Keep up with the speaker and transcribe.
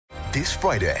This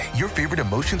Friday, your favorite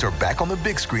emotions are back on the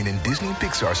big screen in Disney and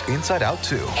Pixar's Inside Out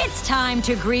 2. It's time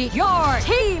to greet your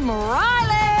Team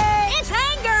Riley. It's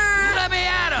anger. Let me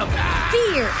at him.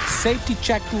 Fear. Safety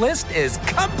checklist is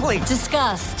complete.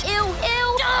 Disgust. Ew,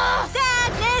 ew.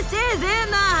 Sadness is in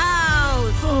the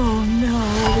house. Oh, no.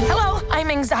 Hello, I'm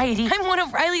anxiety. I'm one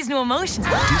of Riley's new emotions.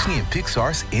 Disney and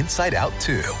Pixar's Inside Out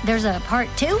 2. There's a part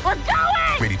 2? We're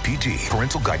going! Rated PG.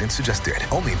 Parental guidance suggested.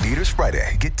 Only in theaters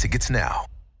Friday. Get tickets now.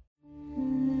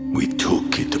 We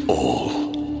took it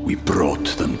all. We brought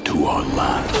them to our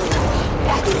land.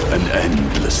 An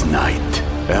endless night,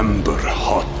 ember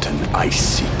hot and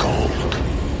icy cold.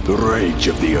 The rage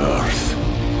of the earth.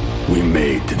 We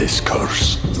made this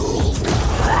curse.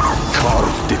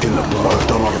 Carved it in the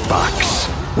blood on our backs.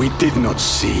 We did not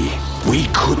see. We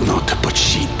could not, but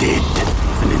she did.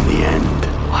 And in the end...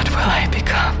 What will I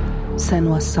become?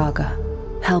 Senua's Saga.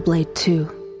 Hellblade 2.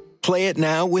 Play it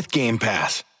now with Game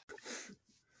Pass.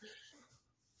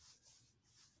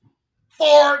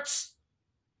 Farts!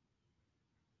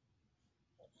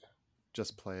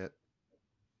 Just play it.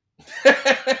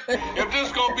 If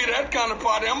this gonna be that kind of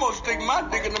party, I'm gonna stick my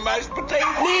dick in the mashed potato.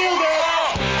 Neil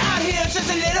out here just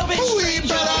a little bit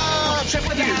strange. Trip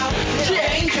without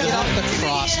change. Get off the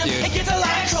cross, dude. It gets a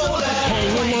lot colder.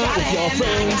 Hang out with your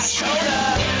friends.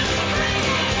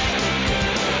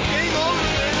 Game over.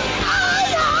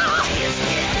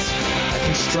 I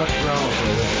construct ground,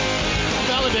 brother.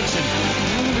 Valediction. I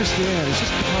don't understand. It's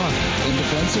just punk in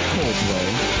defense of Coldplay.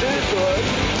 That's good.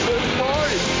 Good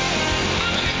party.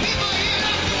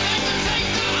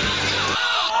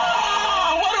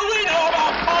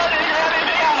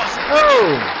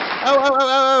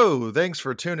 Oh, thanks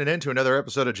for tuning in to another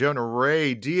episode of Jonah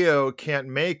Ray. Dio can't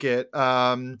make it.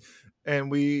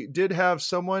 And we did have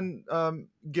someone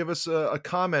give us a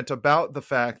comment about the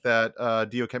fact that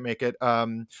Dio can't make it.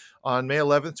 On May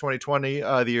 11th, 2020,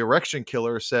 the Erection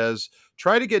Killer says,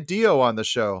 try to get Dio on the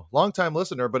show. Longtime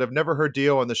listener, but have never heard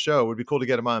Dio on the show. Would be cool to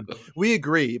get him on. We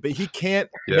agree, but he can't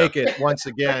make it once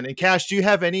again. And Cash, do you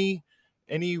have any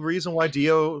reason why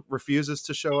Dio refuses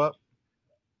to show up?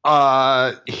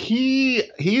 He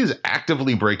is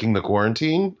actively breaking the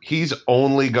quarantine. He's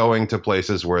only going to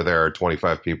places where there are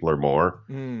 25 people or more.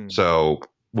 So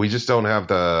we just don't have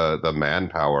the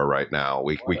manpower right now.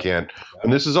 We can't. When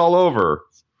this is all over,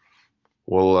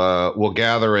 we'll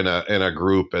gather in a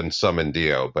group and summon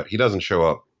Dio, but he doesn't show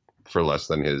up for less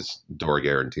than his door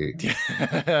guarantee.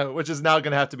 Which is now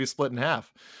going to have to be split in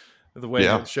half the way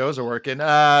the shows are working.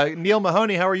 Neil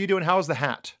Mahoney, how are you doing? How's the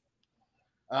hat?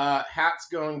 Hat's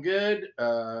going good.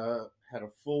 Had a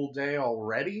full day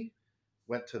already.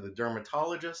 Went to the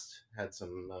dermatologist. Had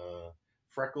some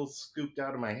freckles scooped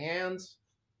out of my hands.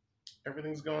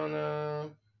 Everything's going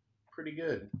pretty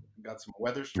good. Got some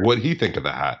weather strips. What'd he think of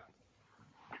the hat?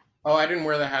 Oh, I didn't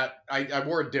wear the hat. I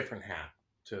wore a different hat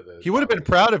to the. He would have been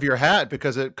proud of your hat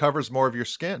because it covers more of your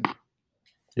skin.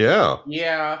 Yeah.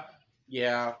 Yeah.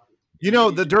 You know,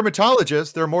 the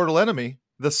dermatologist, their mortal enemy,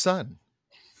 the sun.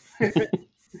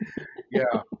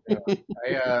 Yeah.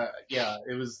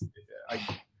 It was.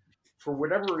 For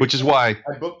whatever reason, Which is why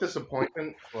I booked this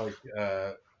appointment like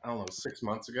I don't know 6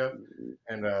 months ago,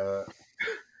 and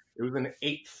it was an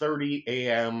 8:30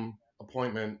 a.m.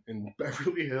 appointment in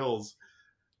Beverly Hills,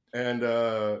 and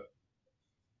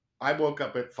I woke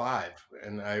up at 5,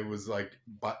 and I was like,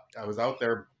 but I was out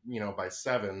there, by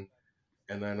 7,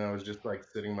 and then I was just like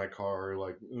sitting in my car,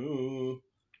 like, ooh,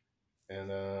 and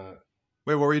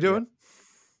wait, what were you doing?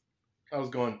 I was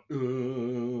going,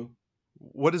 ooh.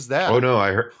 What is that? Oh no,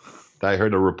 I heard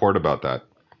a report about that.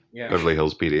 Yeah. Beverly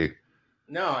Hills PD.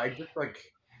 No, I just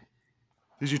like.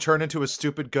 Did you turn into a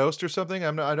stupid ghost or something?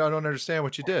 I don't understand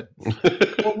what you did.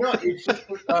 Well, no, it's just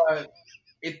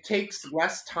it takes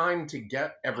less time to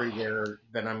get everywhere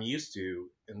than I'm used to,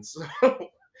 and so.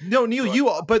 No, Neil,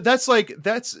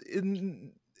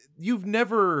 you've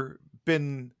never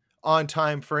been on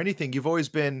time for anything. You've always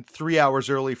been 3 hours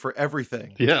early for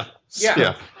everything. Yeah.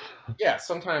 Yeah,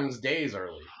 sometimes days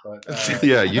early, but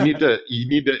yeah, you need to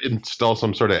install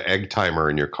some sort of egg timer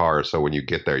in your car so when you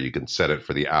get there you can set it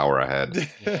for the hour ahead.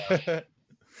 Yeah.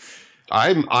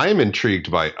 I'm intrigued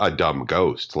by a dumb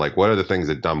ghost. Like, what are the things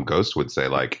a dumb ghost would say?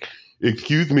 Like,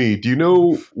 excuse me, do you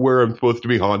know where I'm supposed to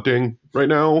be haunting right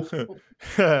now?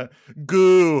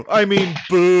 Boo.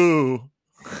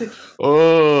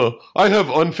 I have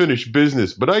unfinished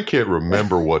business, but I can't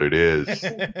remember what it is.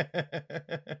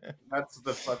 That's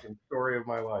the fucking story of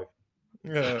my life.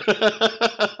 Yeah.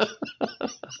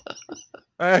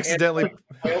 I accidentally.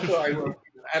 I was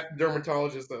at the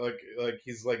dermatologist that like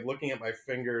he's like looking at my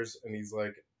fingers and he's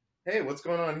like, hey, what's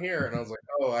going on here? And I was like,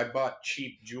 oh, I bought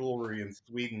cheap jewelry in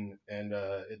Sweden, and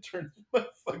it turned my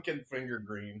fucking finger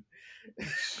green. It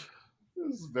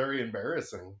was very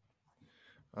embarrassing.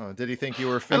 Oh, did he think you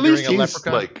were At fingering least a he's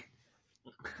leprechaun? like.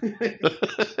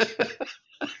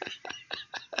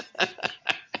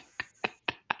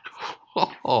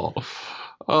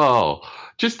 oh,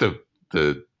 just the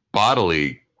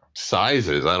bodily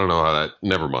sizes. I don't know how that.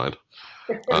 Never mind.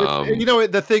 You know,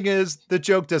 the thing is, the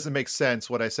joke doesn't make sense,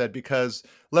 what I said, because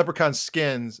leprechaun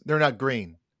skins, they're not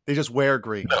green. They just wear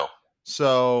green. No.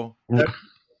 So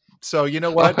you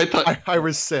know what? I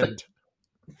rescind.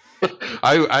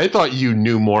 I thought you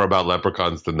knew more about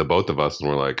leprechauns than the both of us, and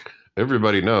we're like,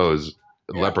 everybody knows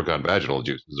leprechaun vaginal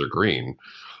juices are green.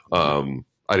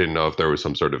 I didn't know if there was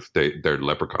some sort of they're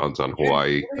leprechauns on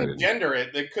Hawaii. They didn't gender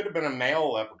it. They could have been a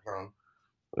male leprechaun.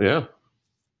 Yeah.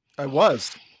 I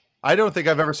was. I don't think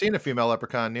I've ever seen a female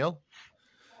leprechaun, Neil.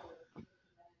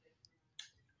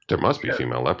 There must be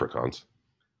female leprechauns.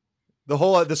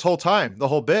 This whole time, the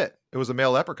whole bit, it was a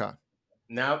male leprechaun.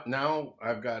 Now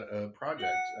I've got a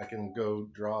project. I can go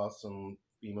draw some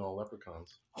female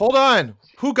leprechauns. Hold on.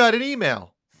 Who got an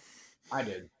email? I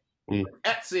did.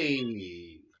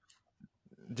 Etsy.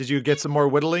 Did you get some more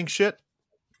whittling shit?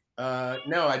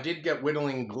 No, I did get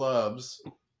whittling gloves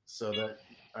so that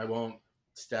I won't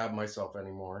stab myself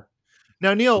anymore.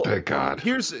 Now, Neil, thank God.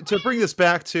 Here's to bring this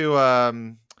back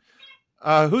to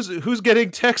who's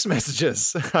getting text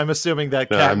messages. I'm assuming that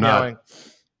cat meowing.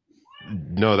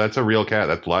 No, that's a real cat.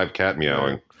 That's live cat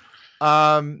meowing.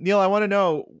 Neil, I want to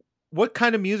know, what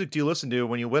kind of music do you listen to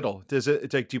when you whittle? Does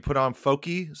it like, do you put on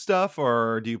folky stuff,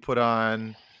 or do you put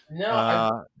on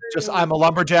just I'm a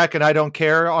lumberjack and I don't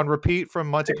care on repeat from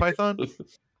Monty Python?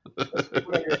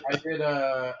 I did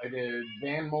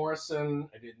Van Morrison.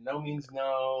 I did No Means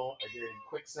No. I did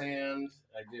Quicksand.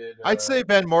 I did. I'd say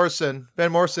Van Morrison.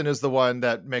 Van Morrison is the one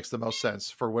that makes the most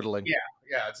sense for whittling.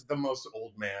 Yeah, it's the most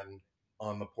old man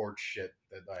on the porch shit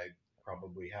that I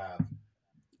probably have.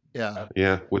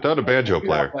 Yeah, without a banjo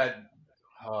player.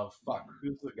 Fuck,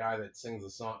 who's the guy that sings the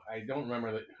song? I don't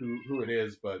remember who it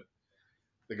is, but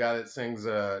the guy that sings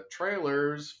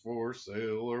Trailers for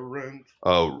Sale or Rent.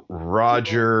 Oh,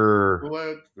 Roger.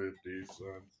 50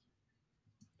 cents.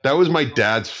 That was my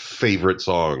dad's favorite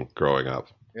song growing up.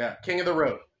 Yeah, King of the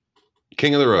Road.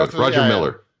 King of the Road. Roger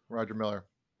Miller. Roger Miller.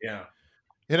 Yeah.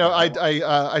 You know,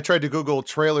 I tried to Google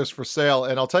trailers for sale,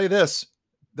 and I'll tell you this: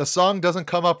 the song doesn't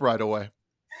come up right away.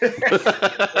 Yeah.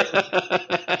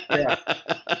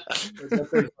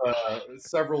 There's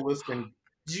several listings.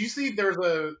 Did you see there's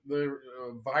the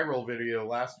viral video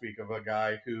last week of a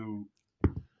guy who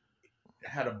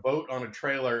had a boat on a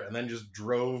trailer and then just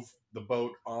drove the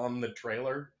boat on the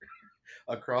trailer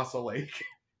across a lake?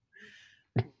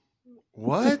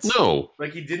 What? No.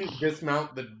 Like, he didn't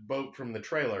dismount the boat from the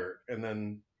trailer and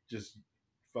then just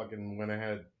fucking went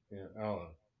ahead. Yeah, I don't know.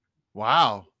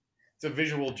 Wow. It's a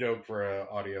visual joke for an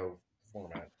audio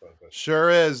format. But. Sure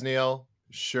is, Neil.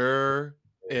 Sure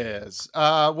is.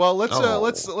 Well, let's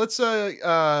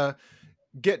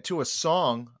get to a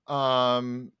song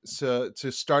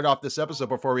to start off this episode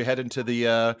before we head into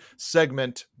the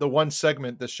segment, the one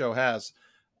segment this show has.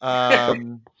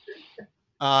 And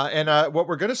what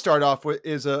we're going to start off with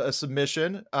is a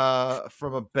submission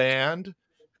from a band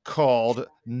called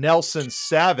Nelson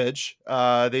Savage.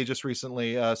 They just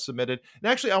recently submitted,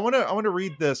 and actually I want to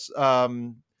read this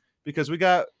because we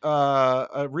got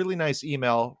a really nice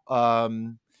email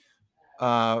from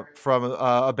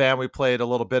a band we played a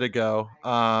little bit ago,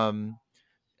 and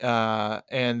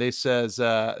they said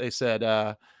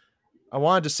I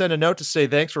wanted to send a note to say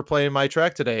thanks for playing my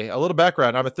track today. A little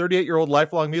background. I'm a 38-year-old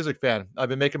lifelong music fan. I've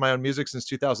been making my own music since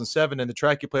 2007, and the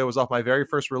track you play was off my very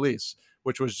first release,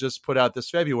 which was just put out this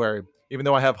February. Even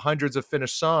though I have hundreds of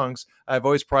finished songs, I've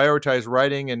always prioritized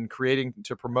writing and creating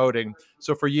to promoting.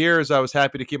 So for years, I was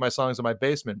happy to keep my songs in my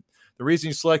basement. The reason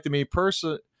you selected me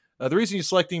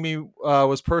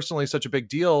was personally such a big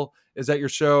deal is that your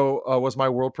show was my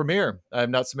world premiere. I have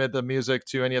not submitted the music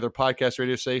to any other podcast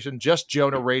radio station, just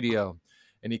Jonah Radio.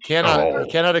 And he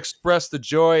cannot express the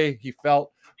joy he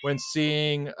felt when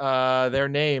seeing their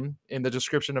name in the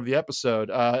description of the episode.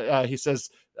 He says,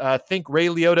 think Ray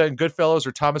Liotta and Goodfellas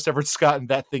or Thomas Everett Scott in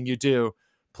That Thing You Do,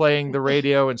 playing the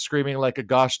radio and screaming like a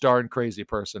gosh darn crazy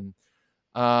person.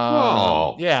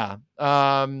 Yeah.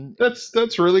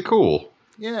 That's really cool.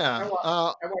 Yeah. I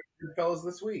watched Goodfellas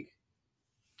this week.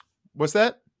 What's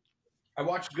that? I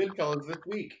watched Goodfellas this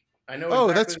week. I know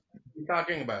exactly what you're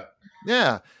talking about.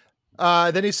 Yeah.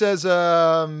 Then he says,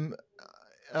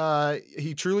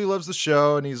 he truly loves the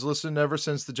show, and he's listened ever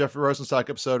since the Jeffrey Rosenstock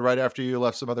episode right after you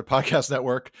left some other podcast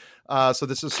network. So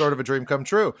this is sort of a dream come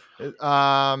true.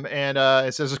 And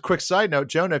it says, a quick side note,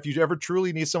 Jonah, if you ever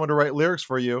truly need someone to write lyrics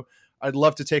for you, I'd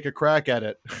love to take a crack at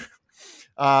it.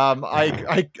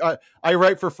 I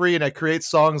write for free, and I create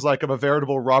songs like I'm a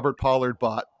veritable Robert Pollard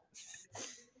bot.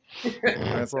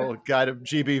 That's a little guide of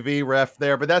GBV ref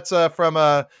there, but that's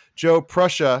from Joe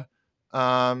Prussia.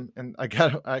 And I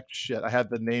had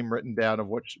the name written down of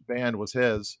which band was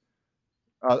his.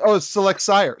 It's Select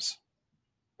Sires.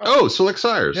 Oh, Select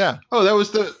Sires. Yeah. Oh, that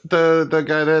was the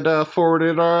guy that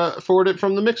forwarded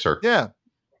from the mixer. Yeah.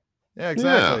 Yeah,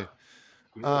 exactly.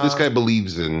 Yeah. This guy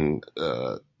believes in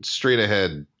straight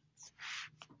ahead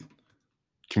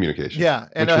communication. Yeah,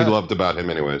 and which we loved about him,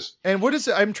 anyways. And what is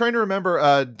it? I'm trying to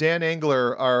remember. Dan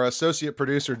Engler, our associate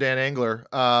producer, Dan Engler.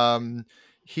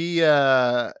 He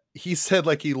said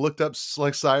like he looked up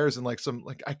Select Sires and like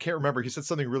I can't remember. He said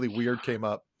something really weird came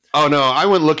up. Oh no, I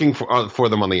went looking for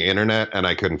them on the internet and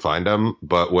I couldn't find them.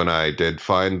 But when I did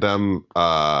find them,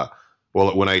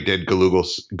 when I did Google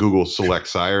Select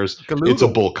Sires, it's a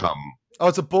Bullcom. Oh,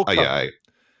 it's a Bullcom.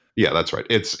 Yeah, that's right.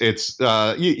 It's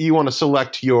you want to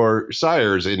select your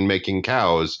sires in making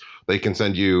cows, they can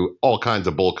send you all kinds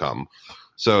of Bullcom.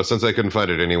 So since I couldn't find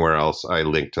it anywhere else, I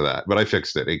linked to that, but I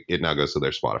fixed it. It now goes to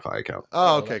their Spotify account.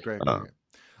 Oh, okay, great.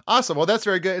 Awesome. Well, that's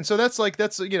very good. And so that's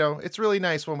it's really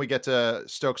nice when we get to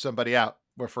stoke somebody out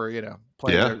for playing.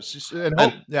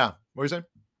 Yeah. What are you saying?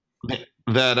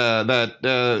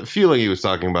 That feeling he was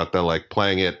talking about, that like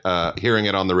playing it, hearing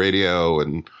it on the radio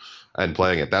and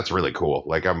playing it, that's really cool.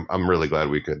 Like I'm really glad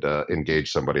we could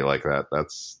engage somebody like that.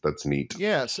 That's neat.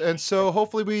 Yes, and so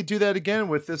hopefully we do that again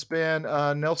with this band,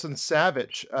 Nelson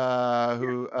Savage,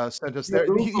 who sent us there.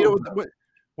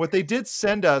 What they did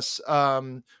send us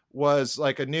was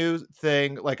like a new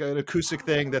thing, like an acoustic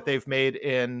thing that they've made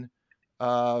they're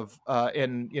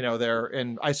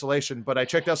in isolation. But I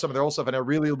checked out some of their old stuff, and I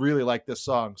really, really like this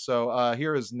song. So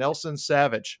here is Nelson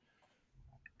Savage.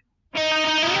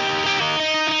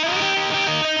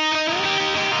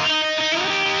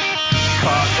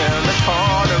 Caught in the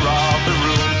corner of the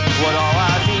room, when all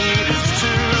I need is to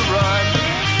run.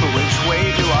 But which way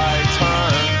do I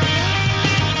turn?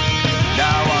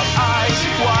 Now I'm ice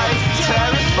white,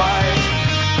 terrified,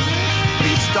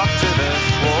 be stuck to the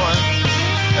floor.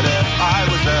 And if I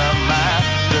was a map,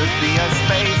 there'd be a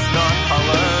space not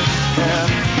colored in.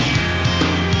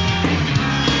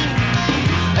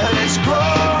 And it's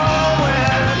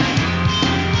growing.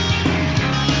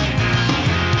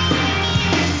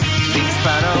 These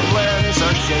panelings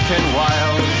are shaking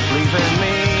wild, leaving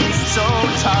me so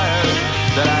tired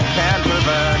that I can't move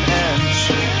an inch.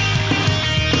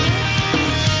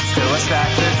 Still a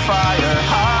static fire,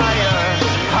 higher,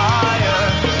 higher,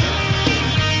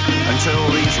 until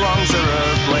these lungs are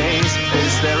ablaze.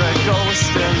 Is there a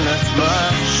ghost in this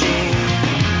machine?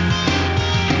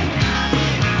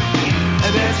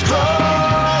 And it's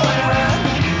growing.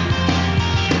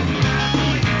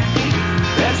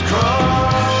 It's growing.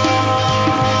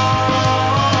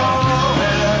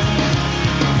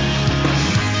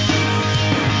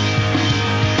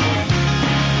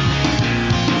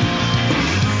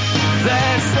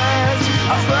 This is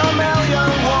a familiar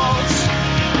waltz,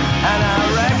 and I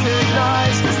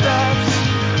recognize the steps.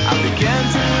 I begin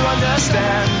to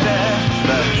understand it,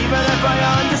 but even if I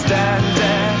understand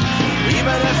it,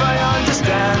 even if I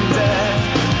understand it,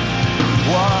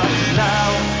 what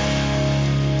now?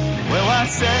 Will I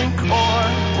sink or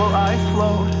will I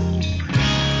float?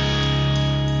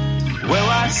 Will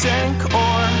I sink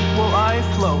or will I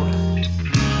float?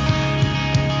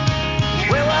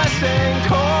 Will I sink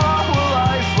or will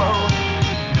I float?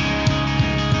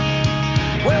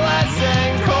 Will I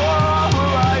sink or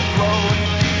will I float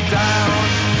down?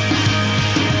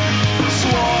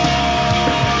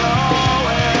 Swallow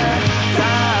it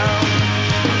down,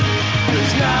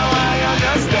 'cause now I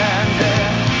understand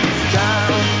it.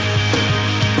 Down.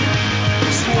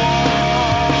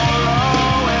 Swallow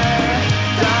it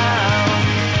down,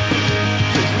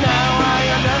 'cause now I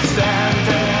understand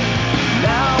it.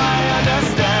 Now I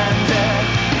understand it.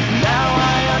 Now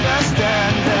I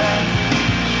understand it.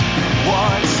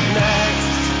 What's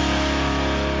next?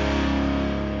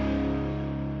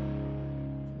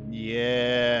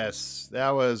 Yes, that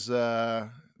was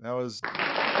Nelson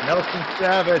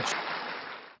Savage.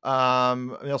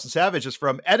 Nelson Savage is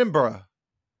from Edinburgh.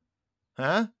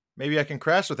 Huh? Maybe I can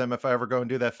crash with him if I ever go and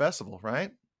do that festival,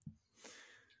 right?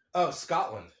 Oh,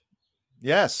 Scotland.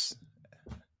 Yes.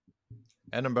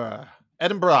 Edinburgh.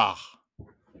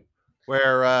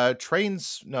 Where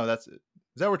is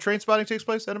that where Train Spotting takes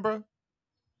place, Edinburgh?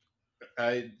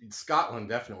 Scotland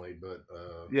definitely, but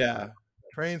yeah,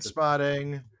 Train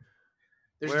Spotting.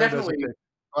 There's definitely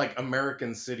like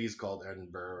American cities called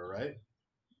Edinburgh, right?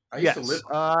 I used to live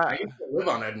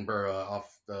on Edinburgh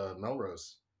off the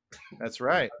Melrose. That's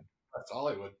right. That's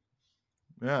Hollywood.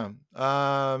 Yeah.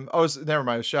 Never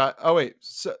mind. It was shot. Oh wait.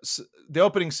 So the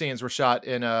opening scenes were shot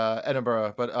in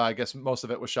Edinburgh, but I guess most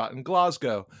of it was shot in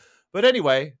Glasgow. But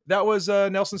anyway, that was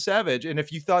Nelson Savage. And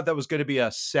if you thought that was going to be a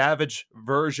Savage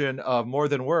version of More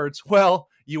Than Words, well,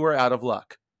 you were out of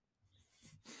luck.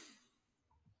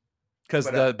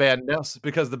 Because the band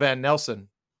Nelson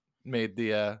made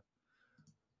the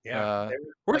they were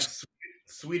like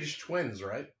Swedish twins,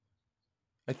 right?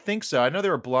 I think so. I know they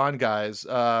were blonde guys.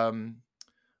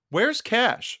 Where's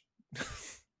Cash?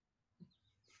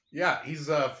 Yeah, he's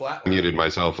flat. Muted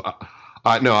myself.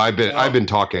 No, I've been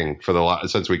talking for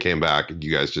since we came back.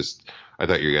 You guys I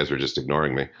thought you guys were just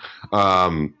ignoring me.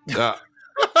 I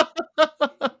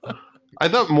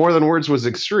thought More Than Words was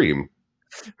extreme.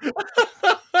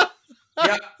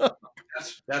 Yeah,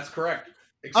 that's correct.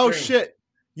 Extreme. Oh shit!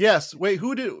 Yes. Wait,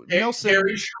 who did Nelson?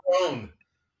 Gary Sharon,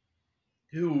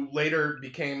 who later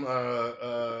became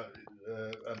a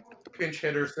pinch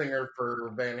hitter singer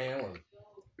for Van Halen.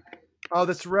 Oh,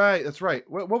 that's right. That's right.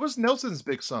 What was Nelson's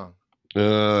big song?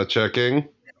 Checking.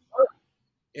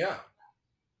 Yeah.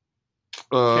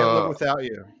 Can't Live Without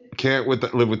You. Can't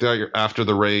live without you. After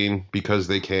the Rain, Because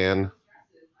They Can.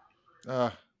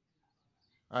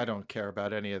 I don't care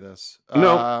about any of this.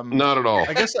 No, not at all.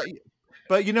 I guess,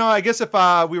 but I guess if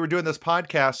we were doing this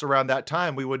podcast around that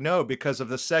time, we would know because of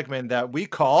the segment that we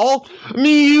call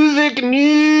Music News.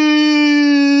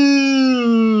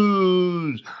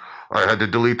 I had to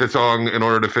delete the song in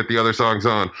order to fit the other songs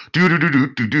on. Do do do do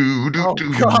do do do. Oh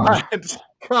God!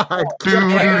 God! Do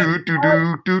do do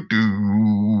do do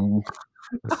do.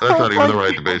 That's not even the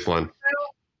right bass line.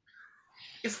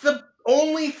 It's the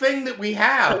only thing that we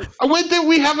have.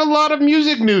 We have a lot of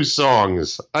music news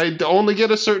songs. I only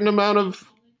get a certain amount of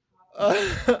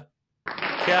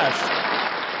cash,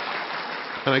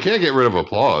 and I can't get rid of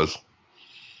applause.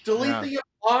 Delete the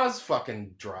applause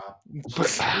fucking drop.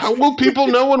 But how will people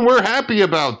know when we're happy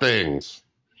about things?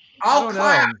 I'll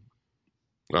clap.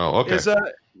 Oh, okay.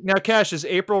 Now, Cash, is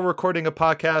April recording a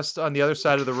podcast on the other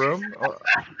side of the room?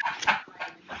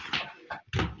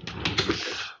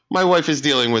 My wife is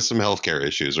dealing with some healthcare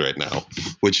issues right now,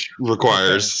 which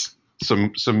requires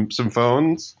some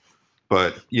phones.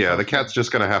 But yeah, the cat's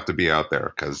just going to have to be out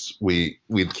there because we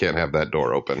can't have that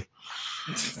door open.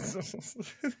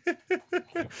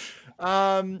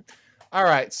 All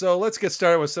right, so let's get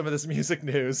started with some of this music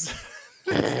news.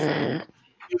 Music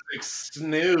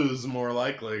snooze, more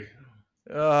likely.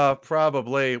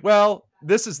 Probably. Well,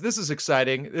 this is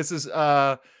exciting. This is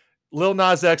Lil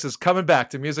Nas X is coming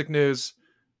back to music news.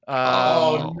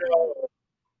 Oh no!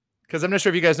 Because I'm not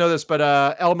sure if you guys know this, but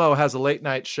Elmo has a late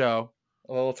night show,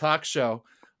 a little talk show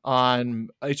on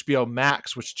HBO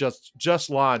Max, which just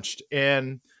launched,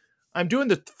 and I'm doing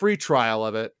the free trial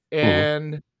of it.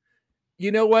 And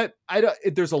you know what?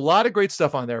 There's a lot of great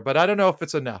stuff on there, but I don't know if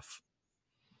it's enough.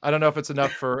 I don't know if it's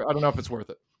worth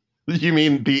it. You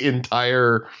mean the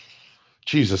entire?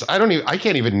 Jesus, I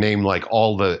can't even name like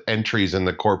all the entries in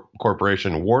the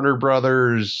corporation. Warner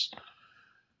Brothers,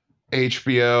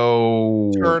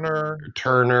 HBO,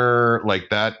 Turner, like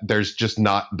that. There's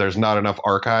not enough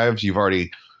archives. You've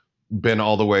already been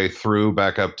all the way through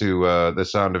back up to The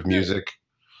Sound of Music.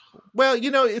 Well,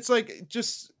 it's like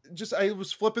just I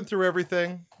was flipping through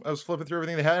everything.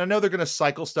 They had. I know they're going to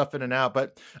cycle stuff in and out,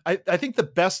 but I think the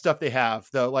best stuff they have,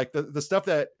 though, like the stuff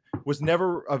that was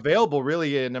never available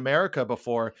really in America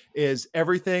before, is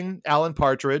everything Alan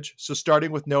Partridge. So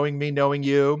starting with Knowing Me, Knowing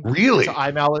You, really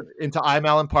into I'm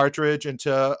Alan Partridge,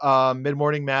 into Mid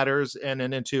Morning Matters, and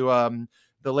then into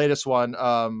the latest one,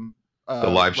 the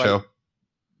live show.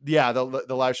 Yeah, the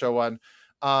live show one.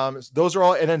 Those are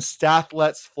all, and then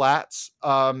Stathlets Flats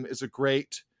is a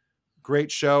great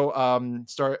show.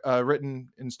 Written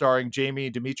and starring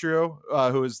Jamie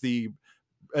Demetriou, who is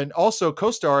and also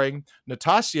co-starring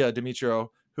Natasha Demetriou,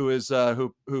 who is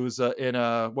who's in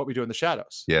What We Do in the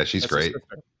Shadows. Yeah, she's great.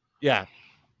 Yeah,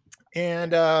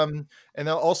 and then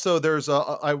also there's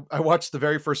I watched the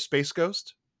very first Space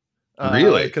Ghost.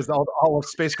 Really? Because all of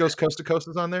Space Ghost Coast to Coast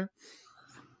is on there.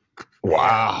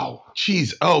 Wow.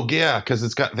 Jeez. Oh yeah, because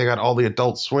they got all the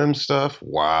Adult Swim stuff.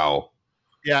 Wow.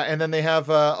 Yeah, and then they have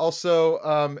also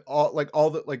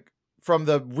from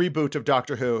the reboot of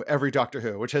Doctor Who, every Doctor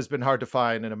Who, which has been hard to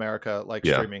find in America,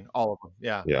 streaming all of them.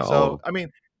 Yeah. Yeah. So I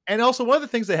mean, and also one of the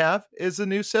things they have is a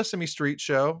new Sesame Street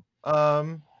show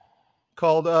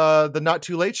called The Not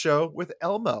Too Late Show with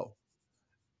Elmo.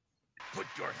 Put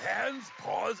your hands,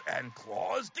 paws, and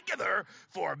claws together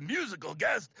for musical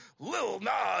guest Lil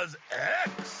Nas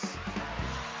X.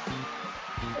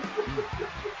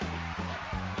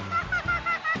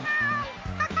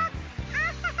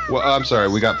 Well, I'm sorry,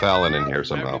 we got Fallon in here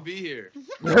somehow. Happy to be here. Is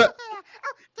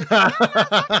it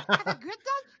a good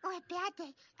day or a bad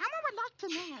day? I would like to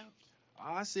know.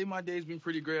 I say my day's been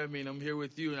pretty great. I mean, I'm here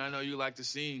with you, and I know you like to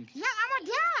sing. Yeah, I'm a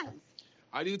dance.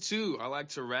 I do too. I like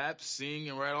to rap, sing,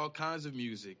 and write all kinds of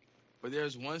music. But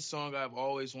there's one song I've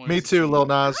always wanted Me to too, sing. Lil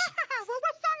Nas. Well,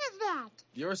 what song is that?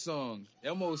 Your song.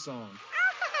 Elmo's song.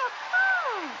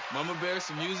 Oh, Mama Bear,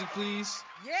 some music, please.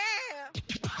 Yeah.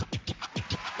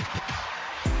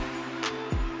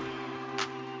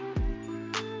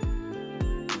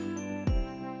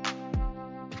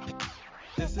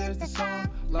 This is the song,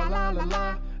 la la la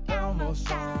la, Elmo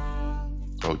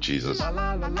song. Oh, Jesus. La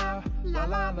la la la, la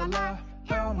la la la,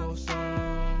 Elmo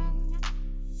song.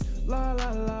 La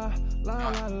la la, la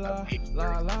la la,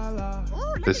 la la la.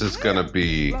 This is gonna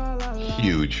be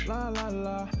huge. La la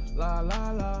la, la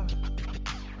la la.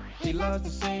 He loves to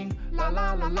sing, la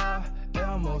la la la,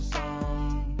 Elmo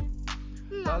song.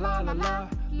 La la la la,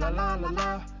 la la la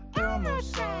la, Elmo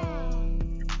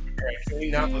song. Can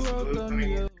we not listen to this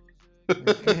anymore?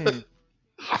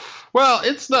 Well,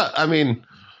 it's not. I mean,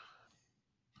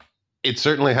 it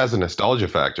certainly has a nostalgia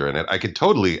factor in it. I could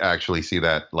totally actually see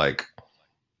that, like,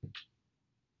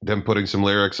 them putting some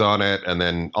lyrics on it, and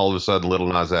then all of a sudden, Lil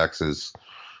Nas X is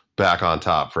back on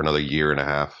top for another year and a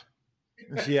half.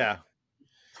 Yeah.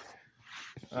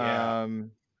 I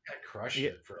crushed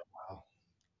it for a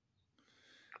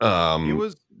while. He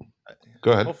was.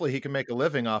 Go ahead. Hopefully, he can make a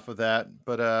living off of that.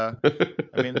 But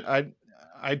I mean,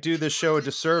 I do this show a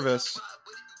disservice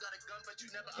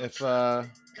if oh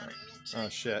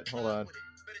shit, hold on.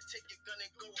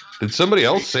 Did somebody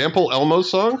else sample Elmo's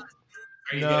song?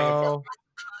 No.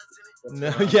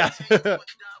 No, yeah.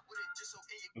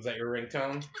 Was that your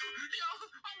ringtone?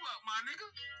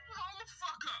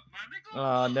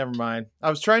 Never mind.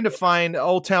 I was trying to find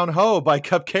Old Town Ho by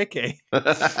Cupcake.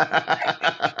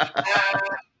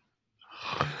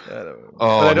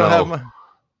 Oh, I don't have my.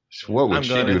 What would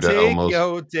she do to take Elmo's?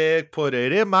 your dick, put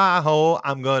it in my hole.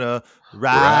 I'm gonna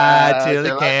ride till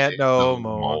it can't no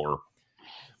more.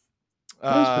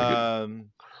 I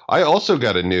also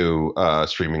got a new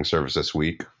streaming service this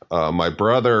week. My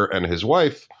brother and his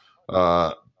wife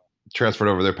transferred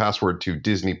over their password to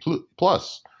Disney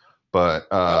Plus, but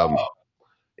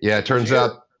yeah, it turns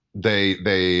out they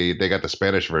got the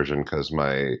Spanish version because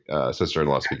my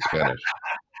sister-in-law speaks Spanish.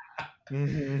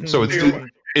 So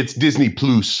it's Disney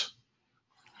Plus.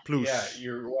 Yeah,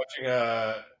 you're watching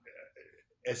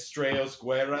Estrellas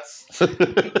Guerras.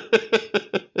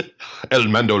 El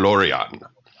Mandalorian.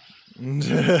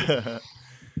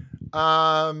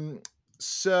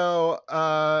 So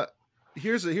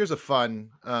here's a fun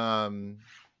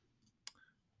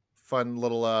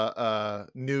little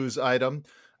news item.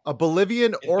 A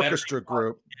Bolivian orchestra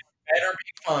group. Better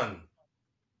be fun.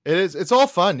 It is. It's all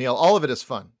fun, Neil. All of it is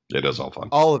fun. It is all fun.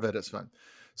 All of it is fun.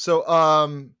 So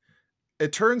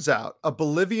it turns out a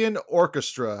Bolivian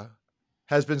orchestra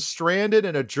has been stranded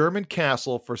in a German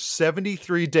castle for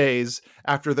 73 days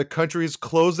after the countries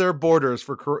closed their borders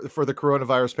for the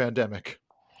coronavirus pandemic.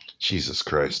 Jesus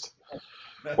Christ.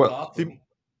 That's well, awesome.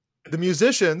 The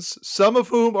musicians, some of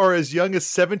whom are as young as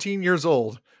 17 years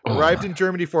old, arrived in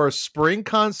Germany for a spring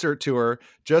concert tour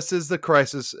just as the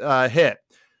crisis hit.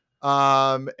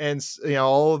 And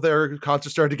all of their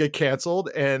concerts started to get canceled.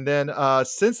 And then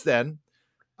since then,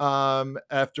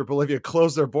 after Bolivia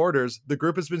closed their borders, the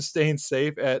group has been staying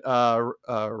safe at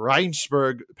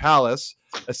Reinsberg Palace,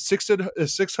 a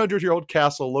 600-year-old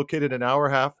castle located an hour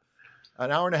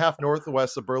and a half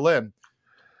northwest of Berlin.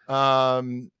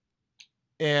 And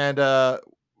the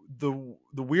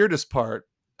weirdest part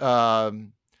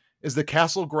is the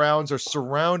castle grounds are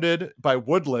surrounded by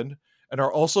woodland and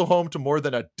are also home to more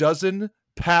than a dozen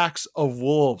packs of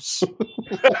wolves.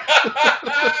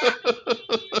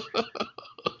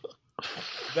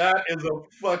 That is a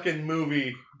fucking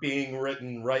movie being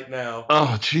written right now.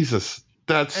 Oh Jesus,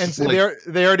 that's and so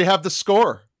they already have the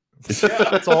score. It's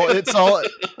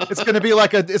going to be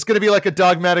like a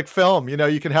dogmatic film. You know,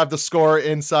 you can have the score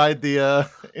inside the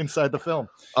film.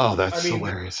 Oh, that's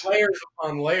hilarious. Layers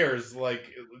upon layers, like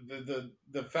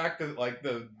the fact that like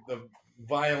the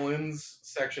violins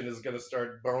section is going to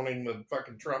start boning the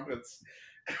fucking trumpets.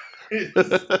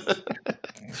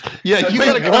 Yeah, you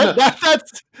gotta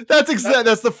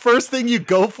that's the first thing you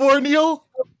go for, Neil.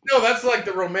 No, that's like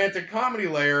the romantic comedy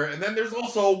layer, and then there's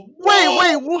also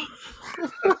wait.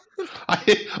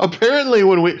 Apparently,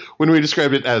 when we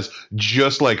described it as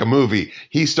just like a movie,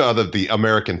 he saw the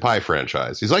American Pie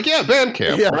franchise. He's like, yeah,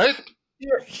 Bandcamp, right?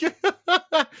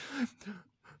 Yeah.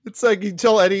 It's like you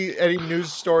tell any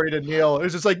news story to Neil.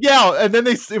 It's just like, yeah, and then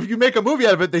if you make a movie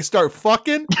out of it, they start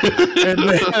fucking. And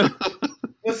then...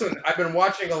 Listen, I've been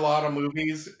watching a lot of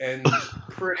movies, and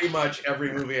pretty much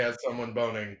every movie has someone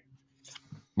boning.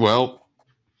 Well,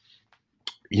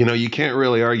 you can't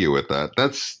really argue with that.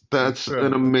 That's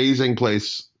an amazing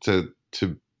place to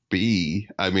be.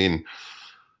 I mean,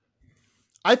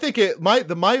 I think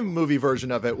my movie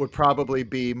version of it would probably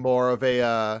be more of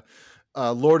a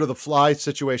Lord of the Flies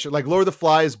situation, like Lord of the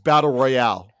Flies Battle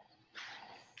Royale.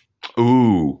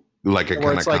 Ooh, like a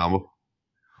kind of combo.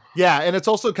 Yeah, and it's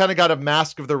also kind of got a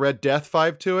Mask of the Red Death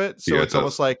vibe to it. So it's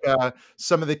almost like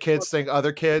some of the kids think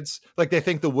other kids, like they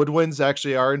think the Woodwinds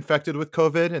actually are infected with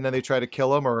COVID, and then they try to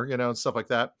kill them, or stuff like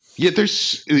that. Yeah,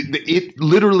 it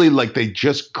literally like they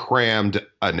just crammed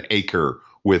an acre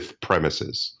with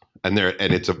premises, and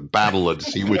it's a battle to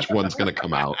see which one's going to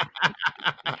come out.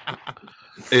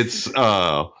 It's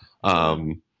yeah.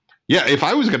 If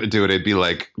I was going to do it, it'd be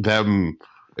like them.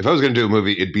 If I was going to do a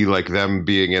movie, it'd be like them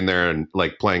being in there and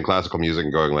like playing classical music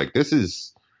and going like, this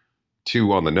is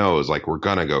too on the nose. Like, we're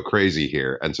going to go crazy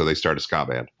here. And so they start a ska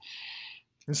band.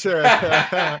 Sure.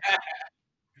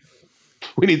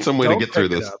 We need some way to get through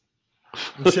this.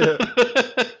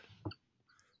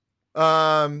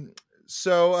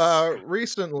 So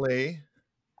recently,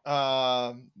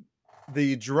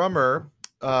 the drummer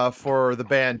for the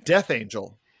band Death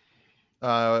Angel,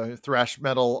 thrash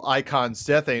metal icons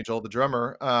Death Angel, the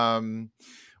drummer,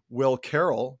 Will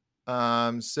Carroll,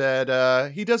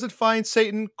 said he doesn't find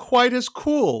Satan quite as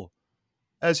cool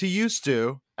as he used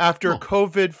to after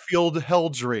COVID-fueled Hell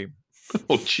Dream.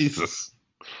 Oh, Jesus.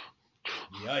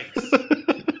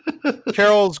 Yikes.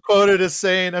 Carroll's quoted as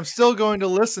saying, "I'm still going to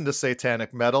listen to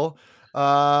satanic metal."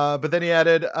 But then he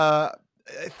added, I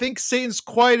think Satan's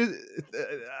quite as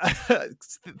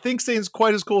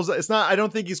cool as it's not. I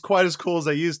don't think he's quite as cool as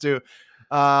I used to.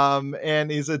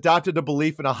 And he's adopted a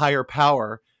belief in a higher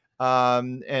power.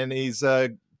 And he's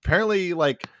apparently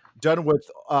like done with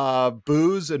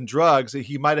booze and drugs.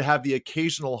 He might have the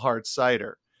occasional hard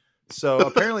cider. So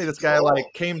apparently this guy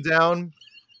like came down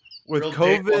with Real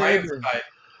COVID.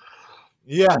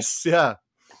 Yes, yeah.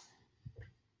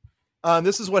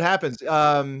 This is what happens.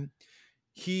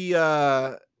 He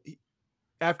after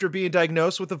being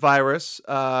diagnosed with the virus,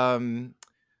 when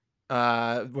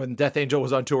Death Angel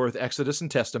was on tour with Exodus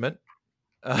and Testament,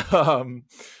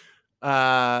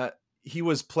 he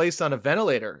was placed on a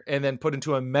ventilator and then put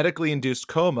into a medically induced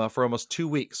coma for almost 2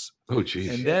 weeks. Oh, geez.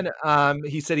 And then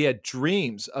he said he had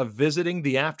dreams of visiting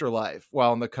the afterlife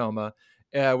while in the coma,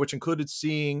 which included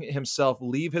seeing himself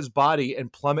leave his body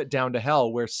and plummet down to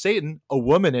hell, where Satan, a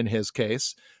woman in his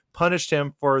case, punished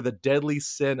him for the deadly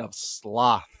sin of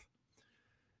sloth.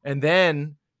 And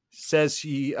then says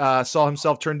he saw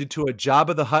himself turned into a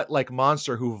Jabba the Hutt-like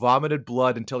monster who vomited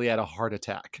blood until he had a heart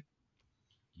attack.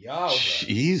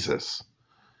 Jesus.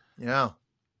 Yeah.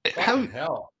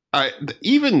 Hell.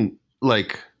 Even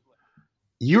like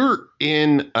you're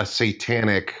in a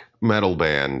satanic metal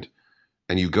band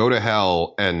and you go to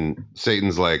hell and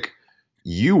Satan's like,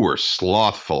 you were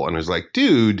slothful. And it's like,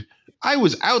 dude, I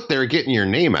was out there getting your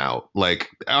name out.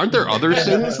 Like, aren't there other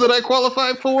sins that I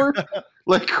qualify for?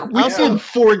 Like, we did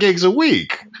 4 gigs a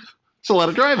week. It's a lot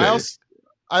of driving.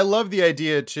 I love the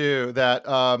idea too that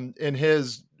in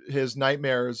his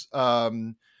nightmares,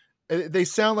 they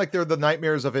sound like they're the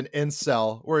nightmares of an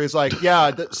incel, where he's like,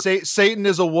 yeah, Satan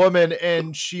is a woman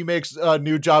and she makes a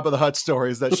new Jabba the Hutt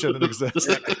stories that shouldn't exist.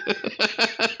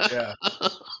 Yeah.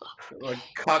 Like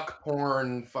cuck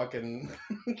porn fucking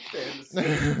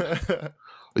fantasy.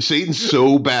 Satan's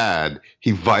so bad,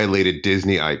 he violated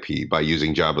Disney IP by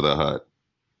using Jabba the Hutt.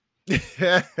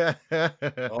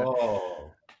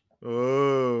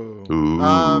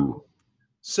 Oh.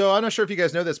 So I'm not sure if you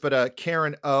guys know this, but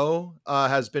Karen O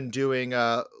has been doing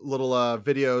little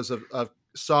videos of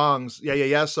songs,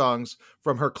 songs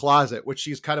from her closet, which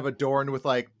she's kind of adorned with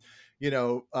like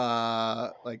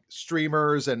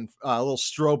streamers and a little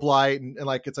strobe light, and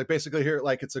like it's like basically here,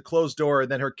 like it's a closed door,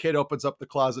 and then her kid opens up the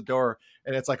closet door,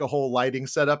 and it's like a whole lighting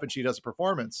setup, and she does a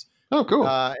performance. Oh, cool.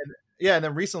 And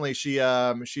then recently she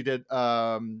did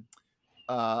a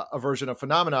version of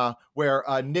Phenomena where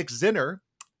Nick Zinner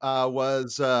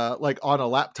was like on a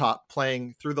laptop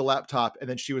playing through the laptop, and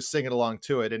then she was singing along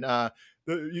to it. And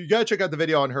you gotta check out the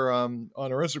video on her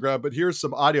Instagram, but here's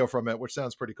some audio from it, which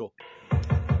sounds pretty cool.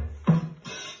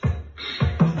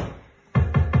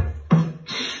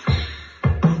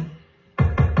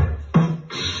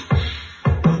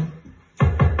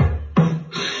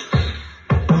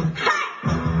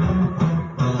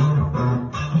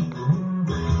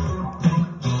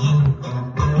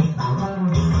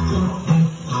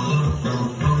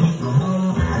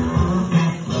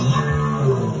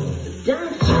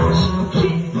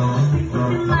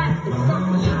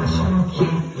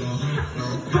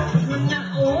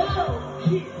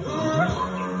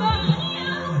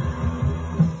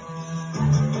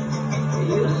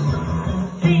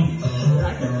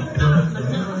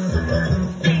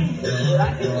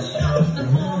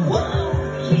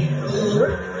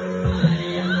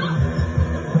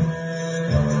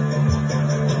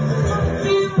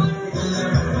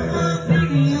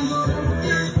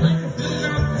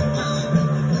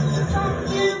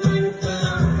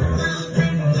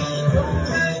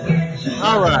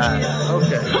 All right.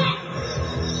 Okay.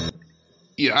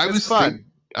 Yeah,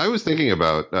 I was thinking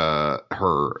about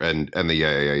her and the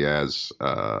Yeahs. Is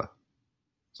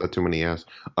that too many yes?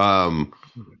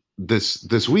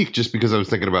 This week, just because I was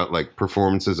thinking about like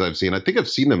performances I've seen. I think I've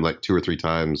seen them like 2 or 3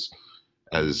 times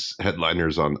as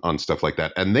headliners on stuff like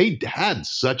that, and they had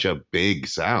such a big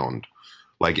sound.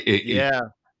 Like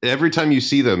every time you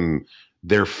see them,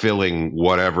 they're filling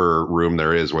whatever room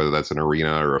there is, whether that's an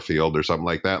arena or a field or something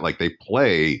like that. Like they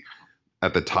play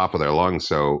at the top of their lungs.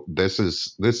 So this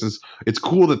is it's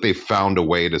cool that they found a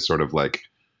way to sort of like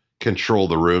control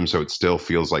the room so it still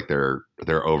feels like they're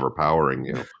overpowering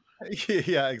you.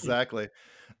 Yeah, exactly.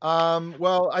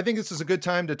 Well, I think this is a good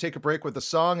time to take a break with a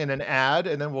song and an ad,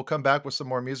 and then we'll come back with some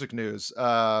more music news.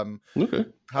 Okay.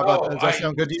 How about that? Does that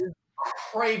sound good to you?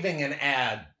 Craving an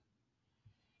ad.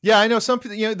 Yeah, I know some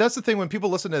people, that's the thing when people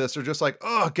listen to this, they're just like,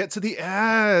 oh, get to the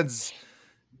ads.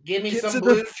 Give me some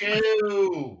Blue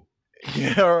Chew.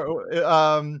 Yeah. So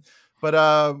we're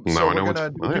going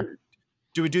to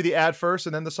do we do the ad first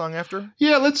and then the song after?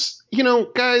 Yeah, let's,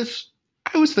 guys,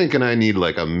 I was thinking I need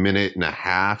like a minute and a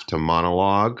half to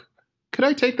monologue. Could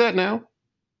I take that now?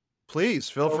 Please,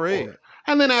 feel free.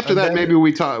 And then after that, maybe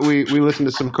we listen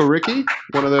to some Koriki,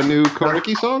 one of the new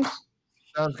Koriki songs.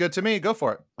 Sounds good to me. Go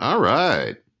for it. All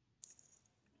right.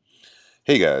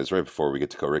 Hey guys, right before we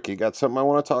get to Koriki, got something I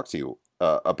want to talk to you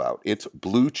about. It's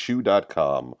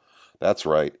BlueChew.com. That's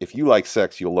right. If you like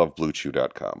sex, you'll love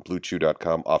BlueChew.com.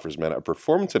 BlueChew.com offers men a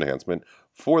performance enhancement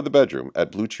for the bedroom.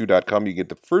 At BlueChew.com, you get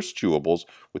the first chewables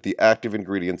with the active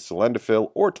ingredients Sildenafil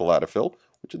or Tadalafil,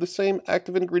 which are the same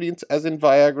active ingredients as in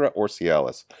Viagra or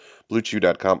Cialis.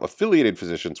 BlueChew.com affiliated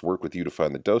physicians work with you to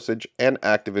find the dosage and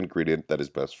active ingredient that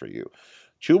is best for you.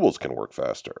 Chewables can work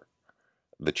faster.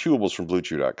 The chewables from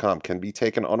BlueChew.com can be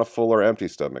taken on a full or empty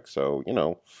stomach, so,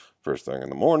 first thing in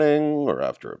the morning or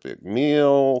after a big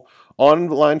meal.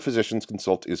 Online physicians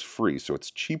consult is free, so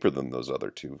it's cheaper than those other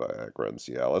two, Viagra and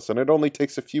Cialis, and it only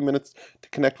takes a few minutes to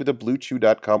connect with a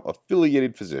BlueChew.com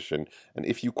affiliated physician, and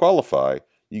if you qualify,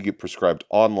 you get prescribed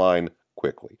online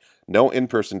quickly. No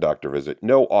in-person doctor visit,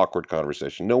 no awkward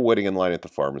conversation, no waiting in line at the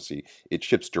pharmacy. It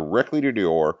ships directly to your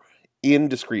door in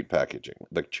discreet packaging.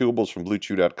 The chewables from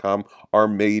BlueChew.com are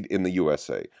made in the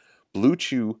USA.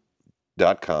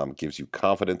 BlueChew.com gives you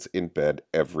confidence in bed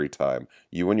every time.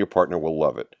 You and your partner will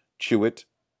love it. Chew it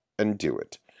and do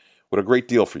it. What a great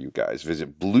deal for you guys.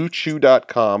 Visit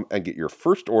BlueChew.com and get your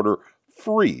first order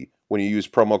free when you use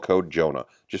promo code Jonah.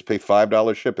 Just pay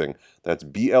 $5 shipping. That's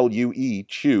BLUE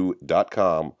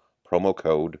Chew.com, promo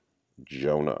code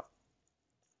Jonah.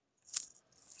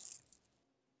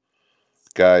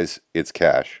 Guys, it's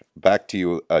Cash. Back to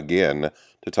you again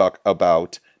to talk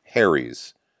about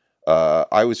Harry's.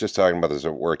 I was just talking about this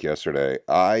at work yesterday.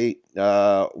 I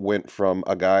went from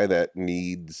a guy that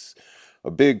needs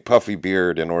a big puffy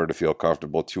beard in order to feel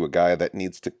comfortable to a guy that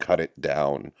needs to cut it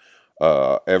down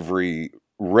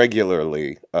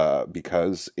regularly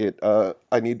because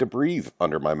I need to breathe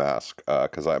under my mask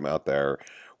because I'm out there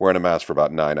wearing a mask for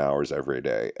about 9 hours every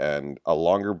day, and a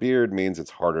longer beard means it's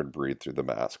harder to breathe through the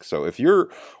mask. So if you're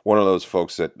one of those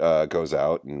folks that goes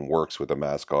out and works with a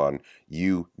mask on,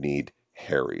 you need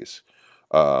Harry's.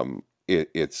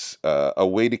 It's a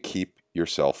way to keep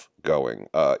yourself going.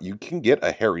 You can get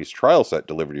a Harry's trial set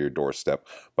delivered to your doorstep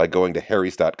by going to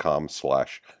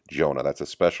harrys.com/Jonah. That's a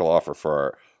special offer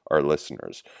for our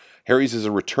listeners. Harry's is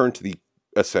a return to the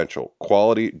essential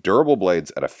quality, durable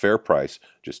blades at a fair price,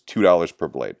 just $2 per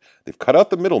blade. They've cut out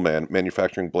the middleman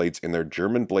manufacturing blades in their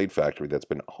German blade factory that's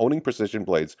been honing precision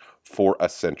blades for a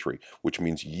century, which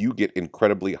means you get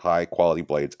incredibly high quality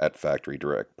blades at factory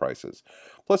direct prices.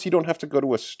 Plus, you don't have to go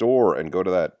to a store and go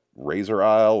to that razor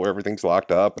aisle where everything's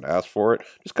locked up and ask for it.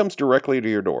 It just comes directly to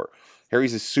your door.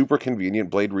 Harry's is super convenient.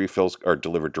 Blade refills are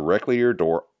delivered directly to your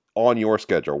door on your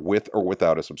schedule, with or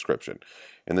without a subscription.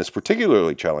 In this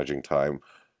particularly challenging time,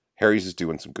 Harry's is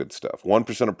doing some good stuff.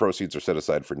 1% of proceeds are set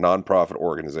aside for nonprofit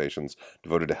organizations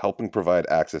devoted to helping provide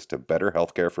access to better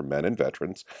healthcare for men and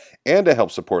veterans, and to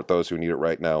help support those who need it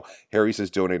right now. Harry's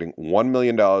is donating $1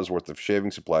 million worth of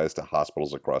shaving supplies to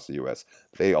hospitals across the U.S.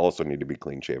 They also need to be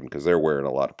clean-shaven because they're wearing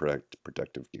a lot of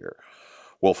protective gear.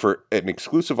 Well, for an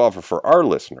exclusive offer for our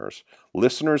listeners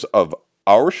of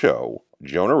our show,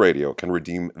 Jonah Radio, can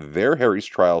redeem their Harry's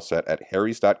trial set at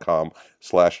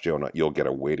harrys.com/Jonah. You'll get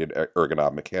a weighted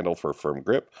ergonomic handle for a firm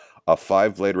grip, a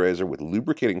 5-blade razor with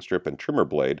lubricating strip and trimmer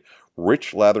blade,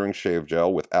 rich lathering shave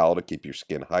gel with aloe to keep your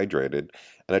skin hydrated,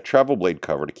 and a travel blade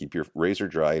cover to keep your razor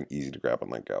dry and easy to grab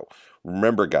and let go.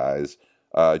 Remember, guys,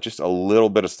 just a little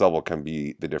bit of stubble can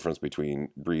be the difference between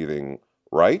breathing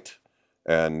right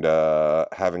and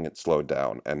having it slowed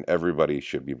down, and everybody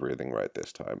should be breathing right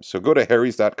this time. So go to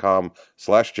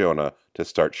harrys.com/Jonah to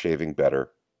start shaving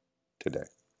better today.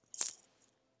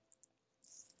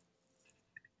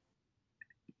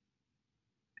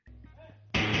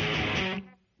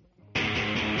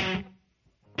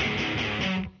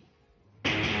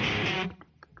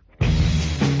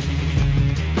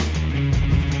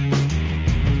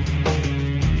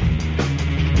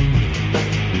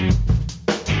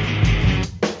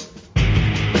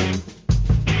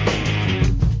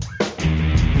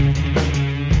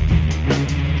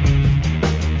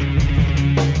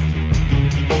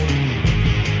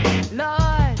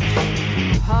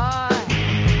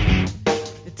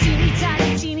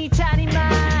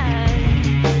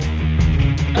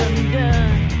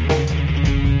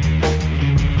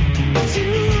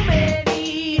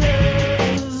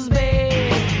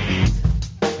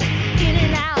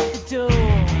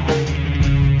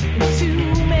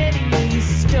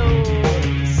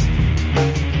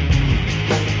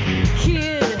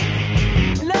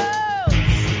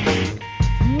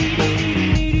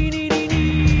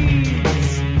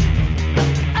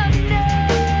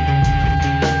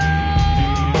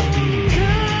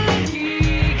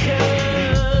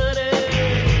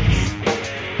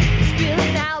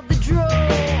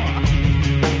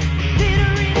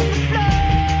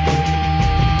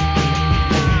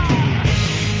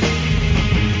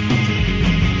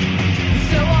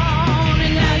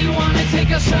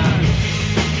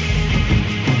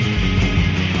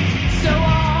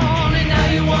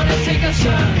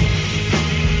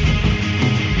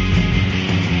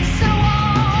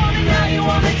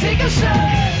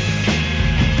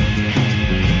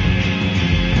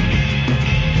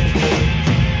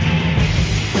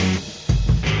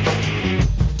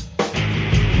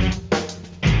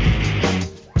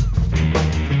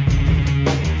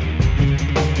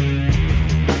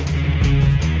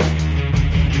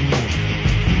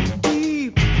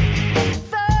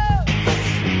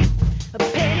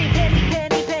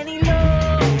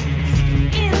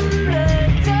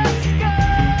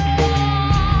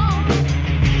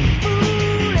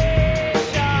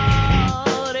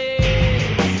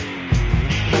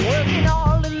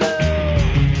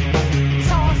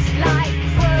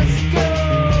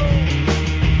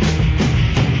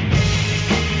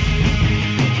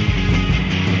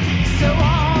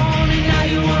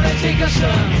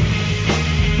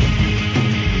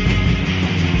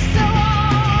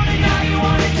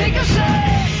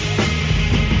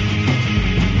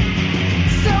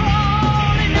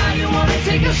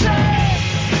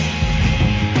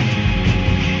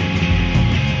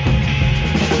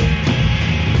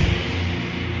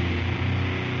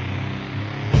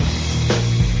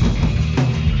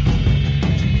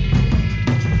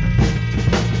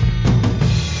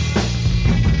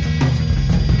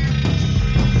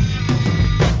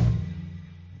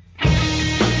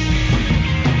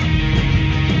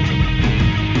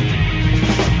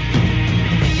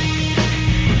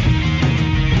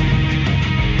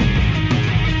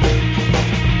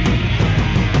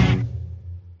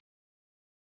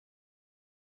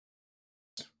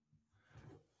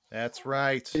 That's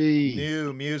right.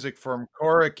 New music from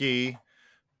Corky,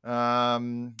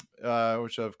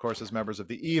 which of course is members of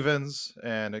the Evens,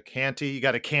 and a Canty. You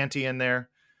got a Canty in there.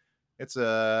 It's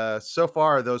so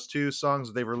far those two songs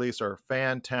that they've released are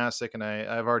fantastic, and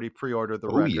I've already pre-ordered the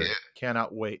record. Yeah.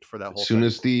 Cannot wait for that whole As soon thing.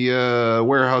 as the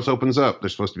warehouse opens up, they're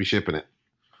supposed to be shipping it.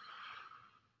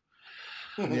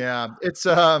 Yeah, it's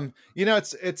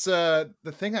it's the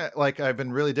thing I've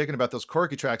been really digging about those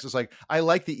Corky tracks is like I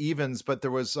like the Evens, but there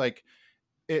was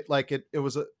it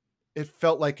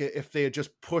felt like if they had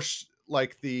just pushed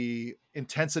like the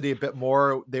intensity a bit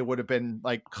more, they would have been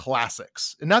like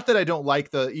classics. And not that I don't like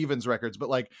the Evens records, but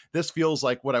like this feels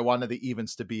like what I wanted the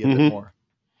Evens to be a bit more.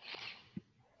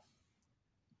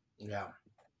 Yeah.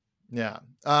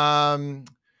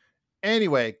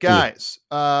 Anyway, guys,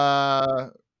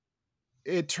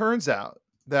 it turns out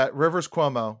that Rivers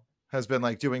Cuomo has been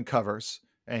like doing covers,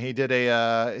 and he did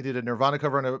a Nirvana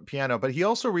cover on a piano, but he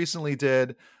also recently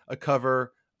did a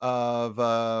cover of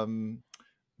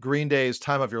Green Day's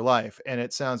Time of Your Life, and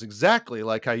it sounds exactly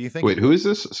like how you think. Wait, who is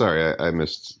this? Sorry, I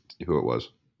missed who it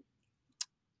was.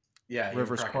 Yeah,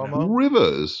 Rivers Cuomo.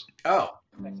 Rivers. Oh.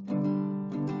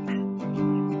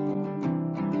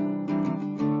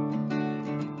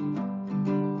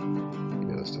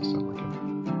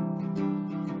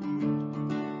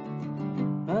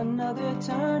 Another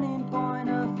turning point,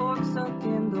 a fork stuck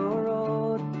in the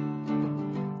road.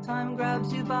 Time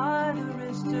grabs you by the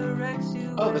wrist, directs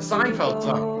you. Oh, the Seinfeld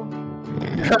song.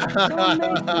 Don't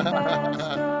make the best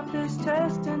of this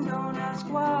test and don't ask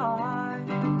why.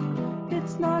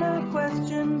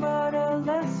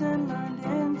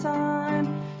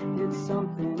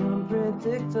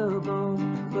 uncomfortable,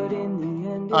 but in the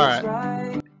end All it's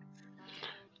right. right.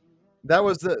 That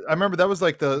was I remember that was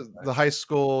like the high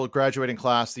school graduating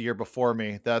class the year before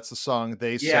me. That's the song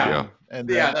they sang. And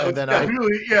then, that was then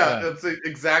definitely, that's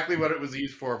exactly what it was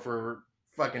used for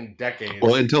fucking decades.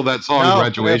 Well, until that song,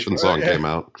 graduation song came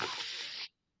out.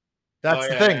 That's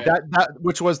the thing. That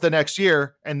which was the next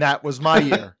year, and that was my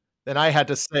year. Then I had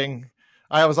to sing.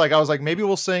 I was like, maybe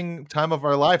we'll sing "Time of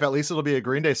Our Life." At least it'll be a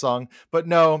Green Day song. But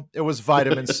no, it was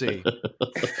Vitamin C.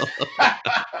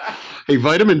 Hey,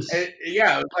 Vitamin C.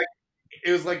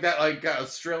 It was like that, like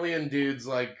Australian dude's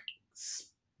like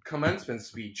commencement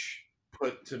speech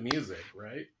put to music,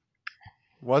 right?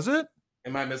 Was it?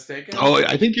 Am I mistaken? Oh,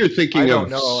 I think you're thinking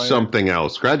of something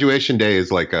else. Graduation Day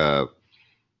is like a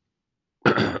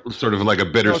sort of like a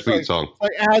bittersweet song.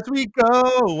 Like, as we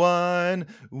go on,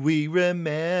 we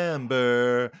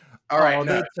remember all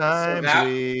the times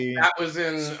that was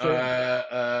in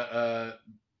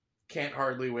Can't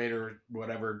Hardly Wait or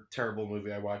whatever terrible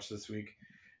movie I watched this week.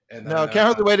 And then, Can't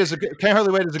Hardly Wait is a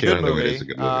good movie.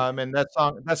 And that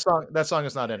song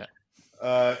is not in it.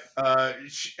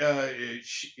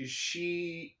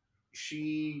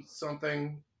 She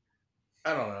something,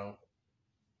 I don't know.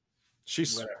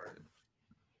 Whatever.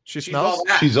 She She's smells. all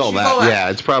that. She's all that. Yeah,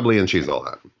 it's probably in She's All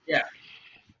That. Yeah.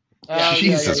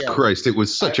 Jesus Christ! It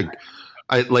was such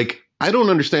I don't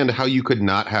understand how you could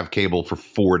not have cable for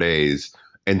 4 days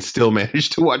and still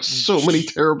manage to watch so many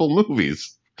terrible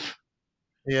movies.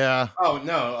 Yeah. Oh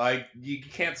no! You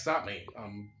can't stop me.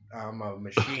 I'm a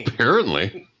machine.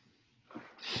 Apparently.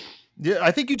 Yeah,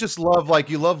 I think you just love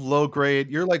low grade.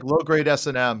 You're like low grade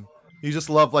S&M. You just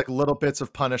love like little bits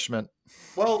of punishment.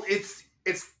 Well, it's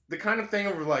the kind of thing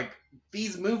of like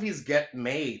these movies get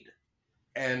made,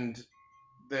 and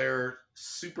they're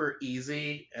super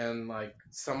easy, and like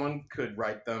someone could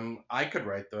write them. I could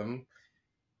write them,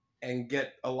 and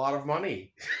get a lot that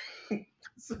money.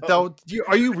 So,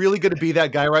 are you really going to be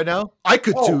that guy right now? I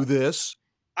could do this.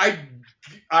 I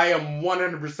am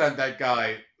 100% that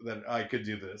guy that I could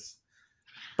do this.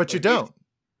 But you don't.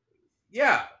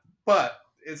 Yeah, but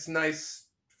it's nice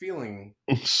feeling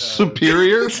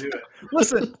superior.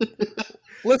 Listen.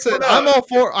 I'm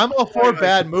all for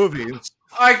bad movies.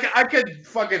 I could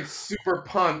fucking super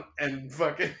punt and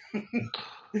fucking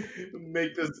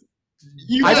make this.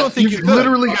 I don't think you've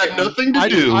literally got nothing to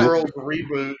do. World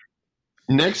reboot.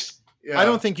 Next, I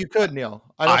don't think you could, Neil.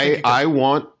 I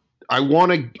want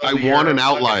an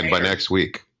outline by next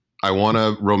week. I want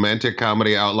a romantic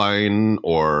comedy outline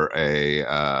or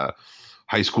a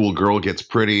high school girl gets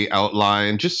pretty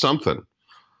outline. Just something.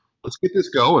 Let's get this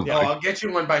going. Yeah, I'll get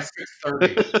you one by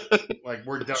 6:30. Like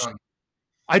we're done.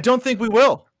 I don't think we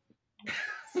will.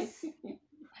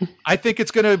 I think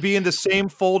it's going to be in the same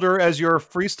folder as your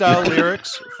freestyle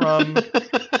lyrics from 2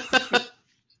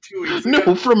 weeks ago.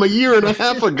 No, from a year and a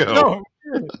half ago. No.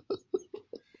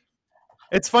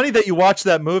 It's funny that you watched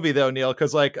that movie though, Neil,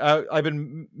 because like I've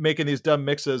been making these dumb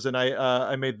mixes, and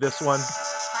I made this one.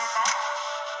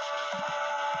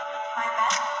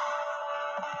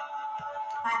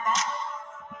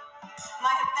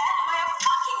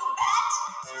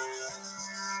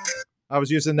 I was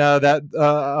using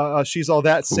that She's All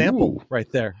That sample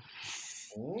right there.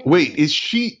 Wait, is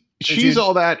She's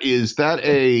All That? Is that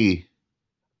a?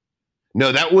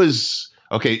 No, that was.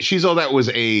 Okay, She's All That was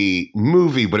a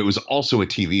movie, but it was also a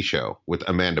TV show with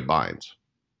Amanda Bynes.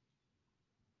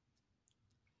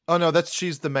 Oh no, that's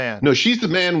She's the Man. No, She's the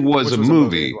Man was a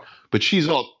movie, but She's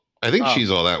All. I think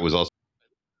She's All That was also.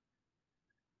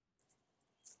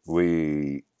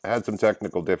 We had some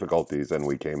technical difficulties, and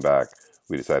we came back.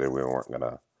 We decided we weren't going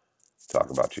to talk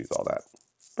about She's All That.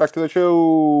 Back to the show.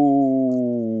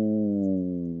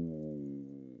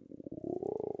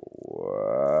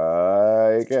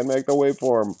 I can't make the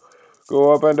waveform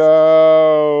go up and down.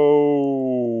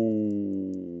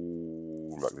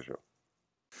 Back to the show.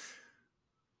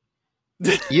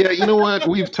 Yeah, you know what?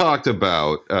 We've talked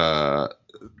about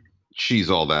She's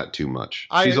All That too much.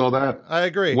 She's All That? I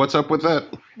agree. What's up with that?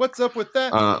 What's up with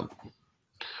that?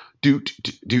 Doot.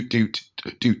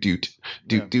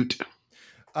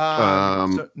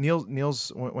 So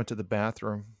Niels went to the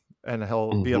bathroom, and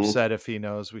he'll be upset if he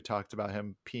knows we talked about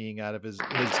him peeing out of his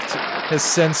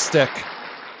sin stick.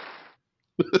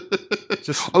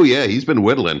 Oh yeah, he's been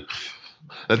whittling.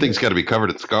 That thing's got to be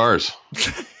covered in scars.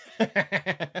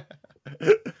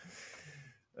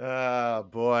 Oh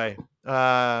boy.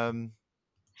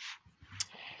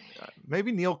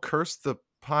 Maybe Neil cursed the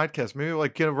podcast. Maybe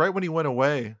right when he went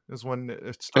away is when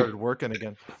it started working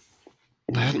again.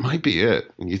 That might be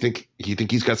it. You think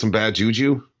he's got some bad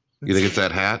juju? You think it's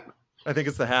that hat? I think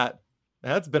it's the hat. The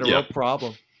hat's been a real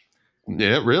problem.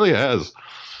 Yeah, it really has.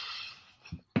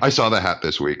 I saw the hat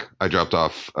this week. I dropped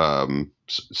off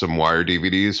some Wire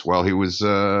DVDs while he was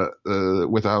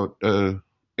without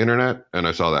internet, and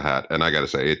I saw the hat, and I got to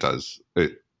say, it does.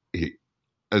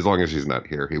 As long as he's not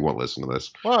here, he won't listen to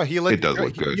this. Wow, it does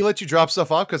look good. He let you drop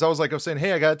stuff off because I was saying,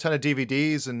 hey, I got a ton of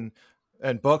DVDs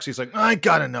and books. He's like, I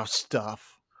got enough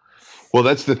stuff. Well,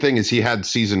 that's the thing is he had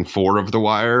season 4 of The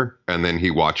Wire, and then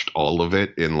he watched all of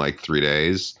it in like 3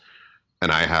 days,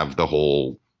 and I have the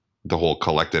whole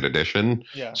collected edition.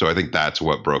 Yeah. So I think that's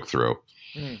what broke through.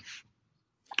 Mm.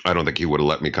 I don't think he would have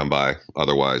let me come by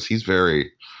otherwise. He's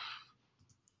very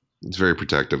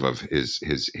protective of his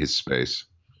space,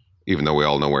 even though we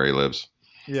all know where he lives.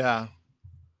 Yeah.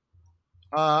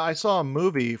 I saw a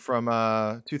movie from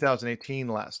 2018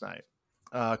 last night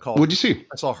called. What'd you see?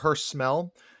 I saw Her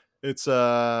Smell. It's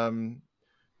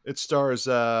it stars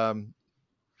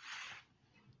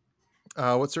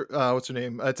what's her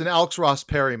name? It's an Alex Ross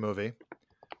Perry movie.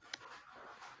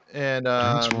 And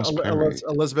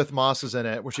Elizabeth Moss is in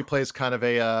it, where she plays kind of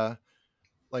a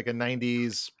like a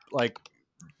 90s like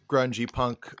grungy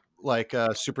punk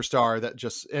superstar that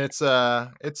just it's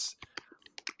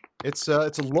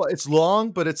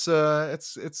long, but it's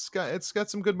got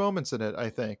some good moments in it, I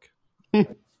think.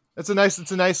 It's a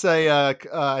nice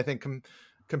I think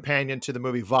companion to the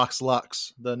movie Vox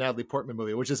Lux, the Natalie Portman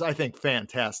movie, which is I think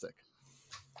fantastic.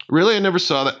 Really? I never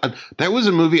saw that. That was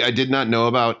a movie I did not know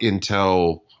about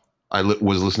until I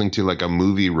was listening to like a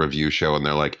movie review show, and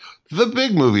they're like, the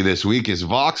big movie this week is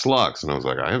Vox Lux. And I was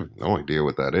like, I have no idea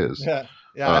what that is. Yeah.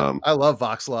 Yeah. I love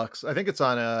Vox Lux. I think it's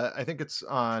on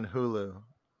Hulu.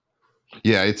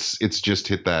 Yeah. It's just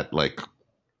hit that like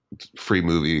free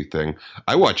movie thing.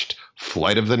 I watched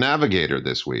Flight of the Navigator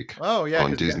this week. Oh yeah.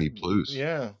 On Disney Plus.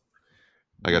 Yeah.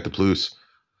 I got the Plus.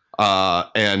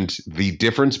 And the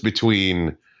difference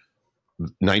between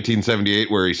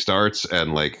 1978 where he starts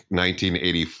and like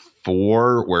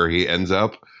 1984 where he ends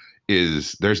up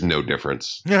is there's no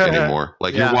difference anymore.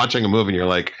 Like you're watching a movie and you're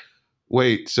like,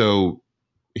 wait, so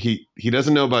he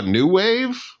doesn't know about New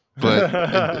Wave,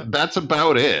 but that's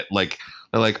about it. Like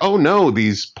they're like, oh no,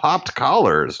 these popped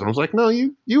collars. And I was like, no,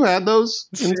 you had those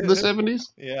in the 70s.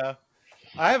 Yeah.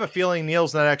 I have a feeling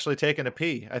Neil's not actually taking a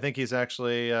pee. I think he's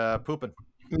actually pooping.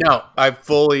 No, I'm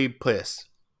fully pissed.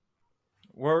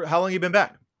 How long you been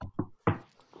back?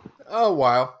 Oh, a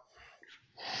while.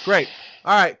 Great.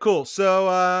 All right, cool. So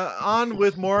on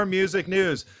with more music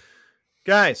news.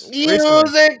 Guys.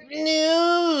 Music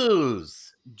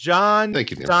news. John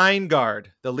Steingard,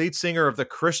 the lead singer of the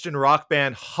Christian rock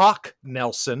band Hawk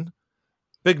Nelson.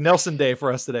 Big Nelson Day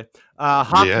for us today.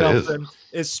 Hawk Nelson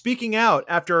is speaking out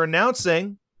after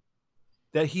announcing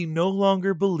that he no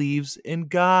longer believes in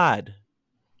God.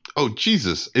 Oh,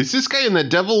 Jesus. Is this guy and the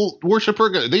devil worshiper?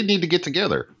 They need to get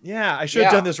together. Yeah, I should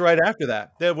have done this right after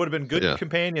that. That would have been good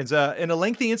companions. In a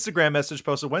lengthy Instagram message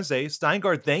posted Wednesday,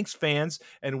 Steingard thanks fans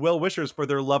and well-wishers for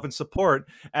their love and support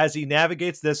as he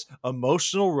navigates this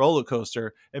emotional roller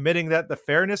coaster, admitting that the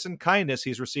fairness and kindness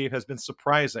he's received has been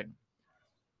surprising.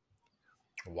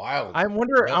 Wild. I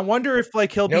wonder if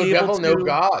like he'll be able to. No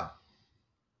God.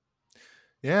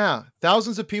 Yeah.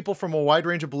 Thousands of people from a wide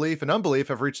range of belief and unbelief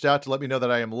have reached out to let me know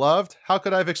that I am loved. How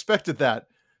could I have expected that?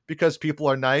 Because people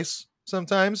are nice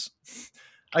sometimes.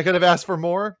 I could have asked for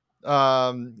more.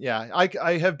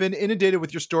 I have been inundated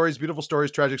with your stories, beautiful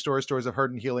stories, tragic stories of hurt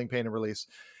and healing, pain and release.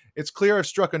 It's clear I've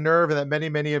struck a nerve and that many,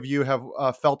 many of you have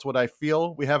felt what I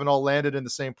feel. We haven't all landed in the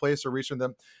same place or reached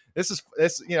them. This is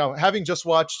having just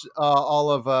watched all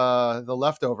of The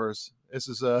Leftovers. This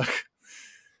is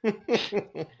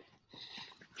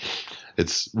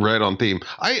It's right on theme.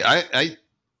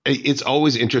 It's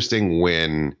always interesting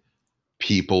when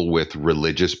people with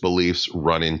religious beliefs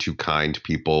run into kind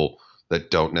people that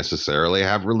don't necessarily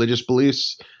have religious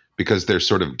beliefs, because they're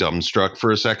sort of dumbstruck for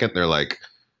a second. They're like,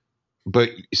 but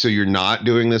so you're not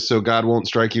doing this so God won't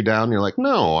strike you down? You're like,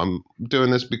 no, I'm doing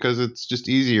this because it's just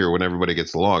easier when everybody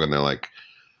gets along. And they're like,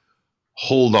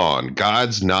 hold on,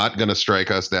 God's not going to strike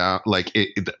us down. Like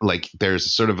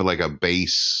there's sort of like a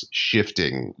base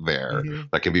shifting there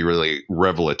that can be really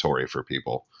revelatory for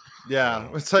people. Yeah.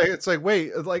 It's like,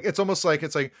 wait, like, it's almost like,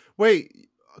 it's like, wait,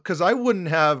 cause I wouldn't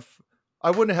have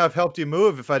helped you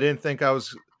move if I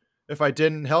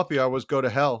didn't help you, I was go to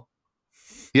hell.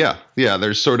 Yeah. Yeah.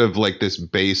 There's sort of like this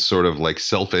base sort of like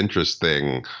self-interest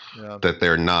thing that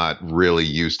they're not really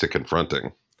used to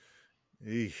confronting.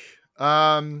 So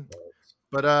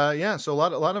a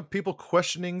lot of people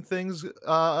questioning things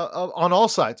on all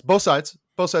sides, both sides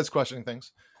questioning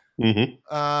things.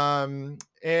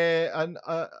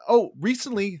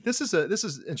 Recently, this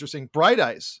is interesting. Bright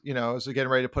Eyes, is getting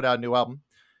ready to put out a new album,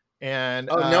 And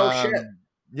no shit.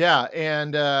 Yeah,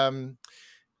 and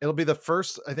it'll be the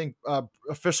first, I think,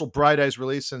 official Bright Eyes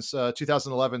release since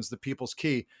 2011's The People's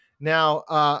Key. Now,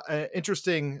 an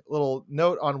interesting little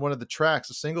note on one of the tracks,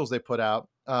 the singles they put out,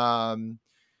 on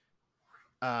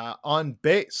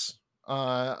bass.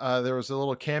 There was a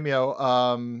little cameo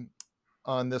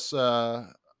on this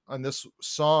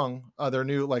song, their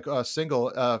new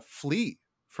single, "Flea"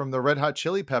 from the Red Hot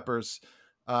Chili Peppers.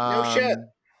 No shit.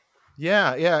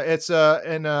 Yeah, it's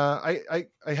and I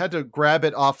had to grab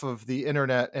it off of the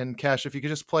internet. And Cash, if you could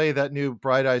just play that new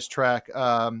Bright Eyes track,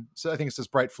 so I think it says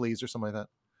Bright Fleas or something like that.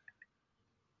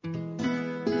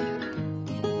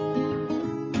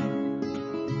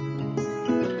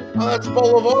 Oh, that's a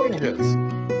bowl of oranges.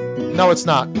 No, it's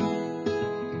not.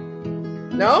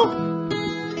 No?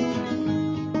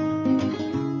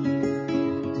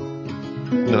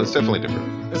 No, it's definitely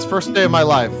different. It's First Day of My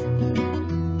Life.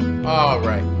 Oh,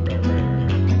 right.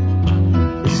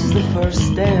 This is the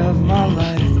first day of my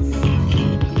life.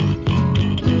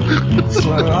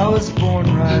 Swear I was born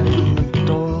right in the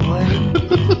doorway.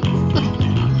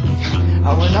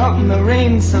 I went out in the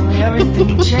rain, suddenly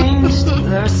everything changed.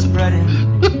 They're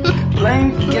spreading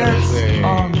blankets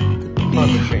on the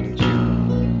beach.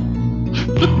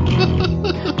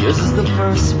 Yours is the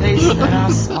first face that I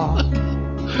saw.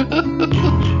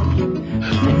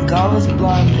 I think I was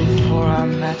blind before I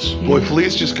met you. Boy,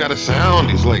 Flea's just got a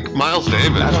sound. He's like Miles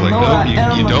Davis. Like, no,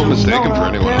 you don't mistake him for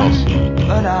anyone else.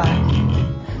 But I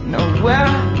know where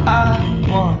I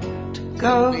want to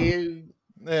go.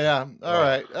 Yeah. All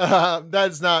right.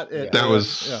 That's not it. That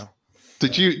was. Yeah.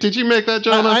 Did you make that,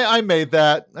 John? I made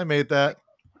that.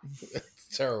 It's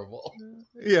terrible.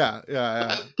 Yeah.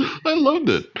 I loved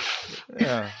it.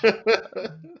 Yeah.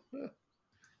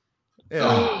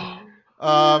 Yeah.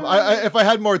 If I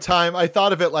had more time, I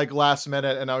thought of it like last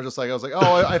minute, and I was like,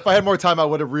 oh, if I had more time, I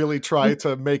would have really tried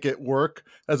to make it work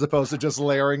as opposed to just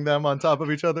layering them on top of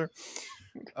each other.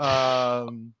 Oh,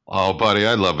 buddy,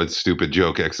 I love it. Stupid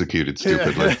joke executed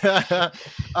stupidly.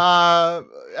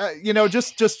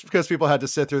 Just because people had to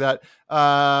sit through that.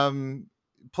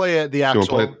 Play the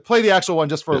actual one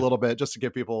just for a little bit, just to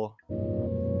get people.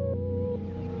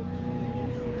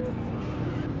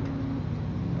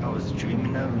 I was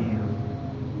dreaming of you.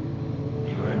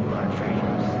 You were in my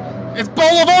dreams. It's Bowl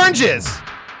of Oranges.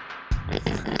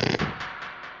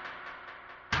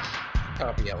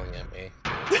 Stop yelling at me.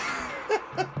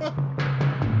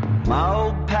 My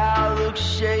old pal looked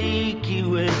shaky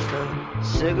with a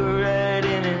cigarette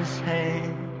in his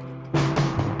hand.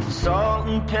 Salt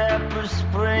and pepper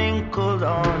sprinkled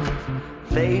on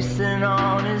his face and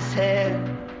on his head.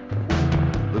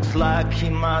 Looks like he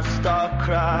might start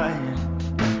crying.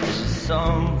 It's just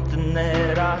something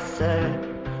that I said.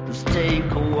 Let's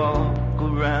take a walk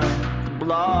around the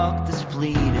block that's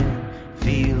fleeting,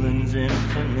 feelings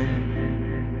infinite.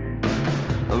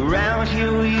 Around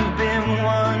here we've been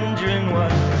wondering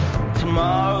what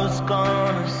tomorrow's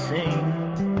gonna sing.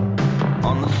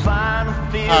 On the final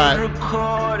field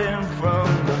recording from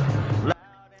the...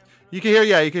 You can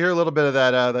hear a little bit of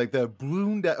that, like the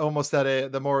bloom, almost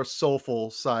the more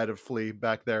soulful side of Flea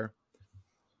back there.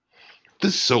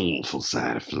 The soulful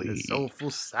side of Flea. So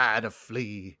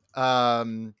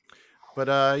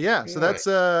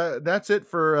that's it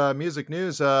for music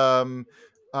news.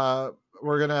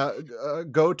 We're gonna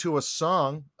go to a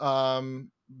song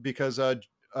because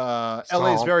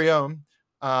LA's very own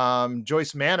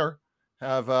Joyce Manor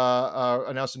have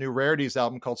announced a new Rarities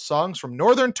album called Songs from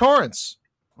Northern Torrance,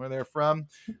 where they're from.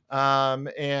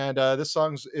 And this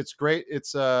song's, it's great.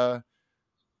 It's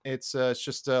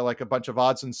just like a bunch of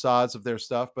odds and sods of their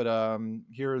stuff. But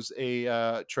here's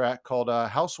a track called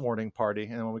House Warning Party.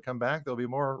 And when we come back, there'll be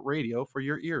more radio for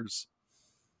your ears.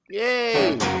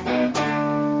 Yay!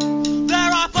 There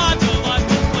are fond of life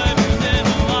that's living in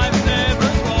a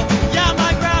lifesaver's role. Yeah,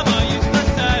 my grandma used to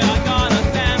say I got a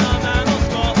sentimental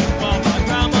soul. Well, my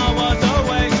grandma was a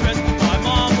waitress, my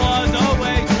mom was a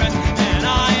waitress, and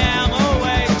I am a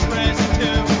waitress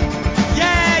too.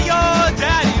 Yeah, your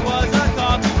daddy was a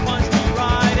cop who punched me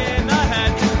right in the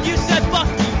head. You said, fuck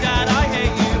you, Dad, I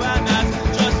hate you, and that's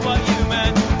just what you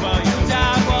meant. Well, your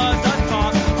dad was a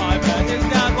cop, I bet his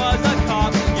dad was a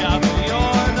cop. Yeah, but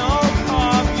you're no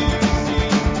cop.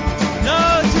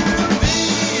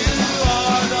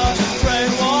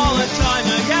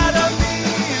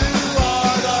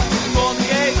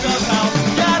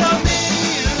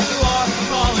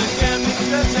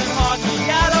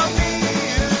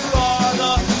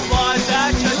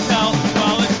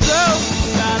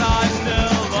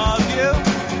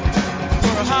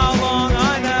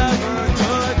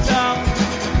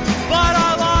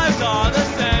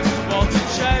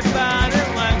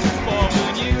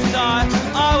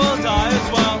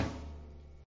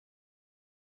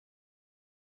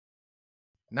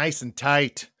 Nice and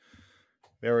tight.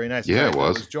 Very nice. Yeah, tight. it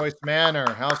was. That was Joyce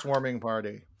Manor housewarming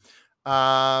party.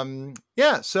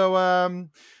 Yeah. So,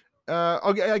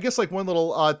 I guess like one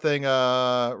little odd thing,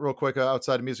 real quick,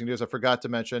 outside of music news, I forgot to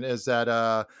mention is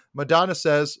that Madonna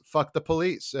says "fuck the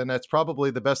police," and that's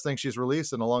probably the best thing she's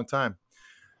released in a long time.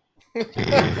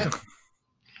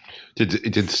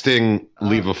 Did Sting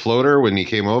leave a floater when he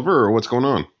came over, or what's going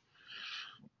on?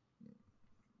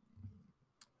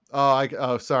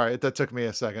 Oh, sorry, that took me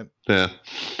a second. Yeah,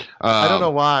 I don't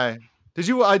know why. Did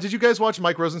you guys watch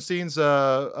Mike Rosenstein's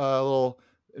little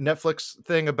Netflix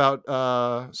thing about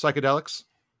psychedelics?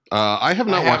 I have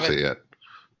not watched it yet.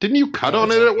 Didn't you cut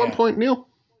on it at one point, Neil?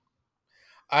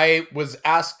 I was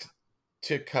asked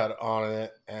to cut on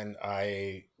it, and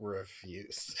I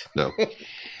refused. No.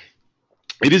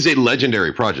 It is a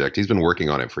legendary project. He's been working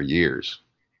on it for years.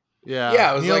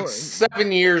 Yeah, it was like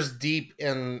 7 years deep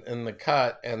in the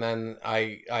cut, and then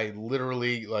I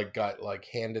literally got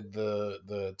handed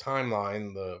the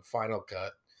timeline, the final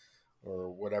cut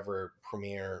or whatever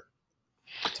premiere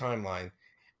timeline,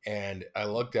 and I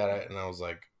looked at it and I was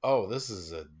like, "Oh, this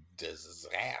is a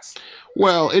disaster."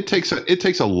 Well, it takes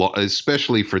a lot,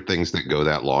 especially for things that go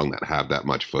that long, that have that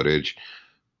much footage.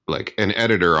 Like an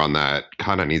editor on that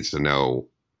kind of needs to know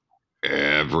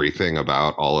everything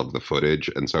about all of the footage,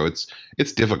 and so it's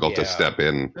difficult to step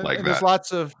in like and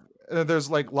that. There's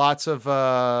lots of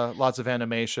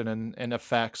animation and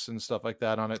effects and stuff like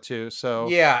that on it too. So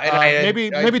and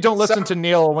maybe don't listen to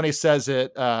Neil when he says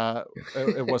it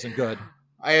wasn't good.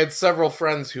 I had several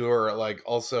friends who were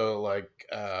also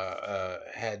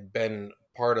had been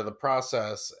part of the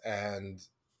process and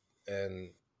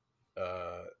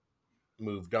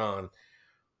moved on,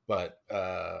 but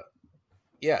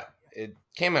it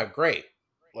came out great.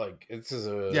 It's a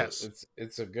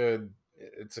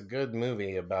good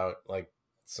movie about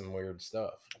some weird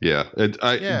stuff. Yeah,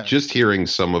 just hearing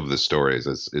some of the stories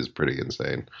is pretty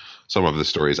insane. Some of the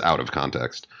stories out of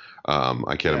context.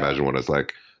 I can't imagine what it's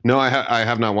like. No, I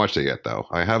have not watched it yet though.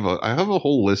 I have a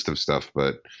whole list of stuff,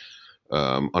 but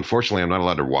unfortunately, I'm not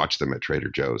allowed to watch them at Trader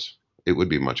Joe's. It would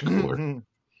be much cooler.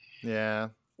 Yeah.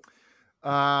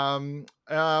 There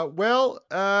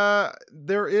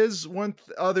is one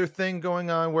other thing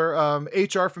going on where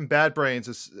HR from Bad Brains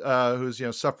is who's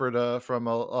suffered from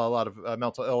a lot of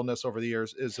mental illness over the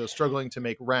years, is struggling to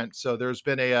make rent. So there's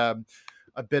been a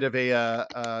bit of a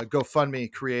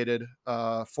GoFundMe created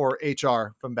for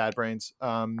HR from Bad Brains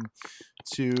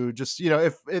to just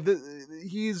if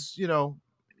he's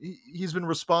he's been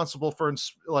responsible for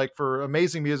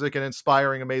amazing music and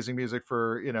inspiring amazing music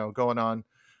for going on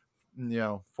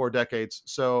 4 decades.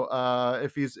 So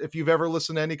if you've ever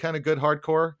listened to any kind of good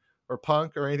hardcore or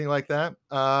punk or anything like that,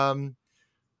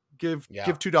 give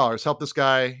 $2, help this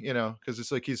guy, because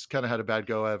it's he's kind of had a bad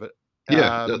go of it.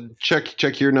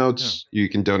 Check your notes. You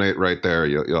can donate right there.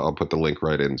 I'll put the link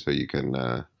right in so you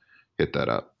can hit that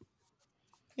up.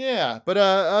 Yeah, but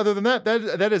other than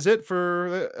that is it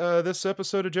for this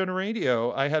episode of Jonah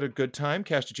Radio. I had a good time.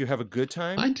 Cash, did you have a good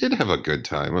time? I did have a good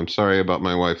time. I'm sorry about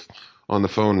my wife on the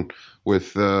phone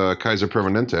with Kaiser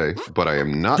Permanente, but I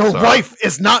am not sorry. Your wife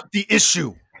is not the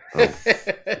issue. Oh.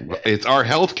 It's our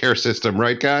healthcare system,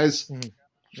 right, guys?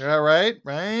 Yeah, right.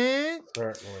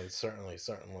 Certainly.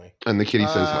 And the kitty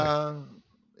says hi.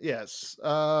 Yes.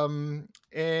 And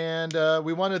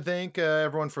we want to thank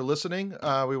everyone for listening.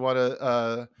 We want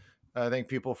to thank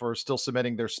people for still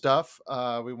submitting their stuff.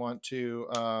 We want to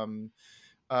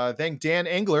thank Dan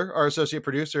Engler, our associate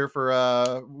producer,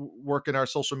 for working our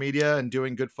social media and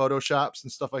doing good photoshops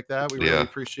and stuff like that. We really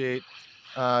appreciate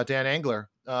Dan Engler.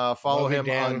 Follow him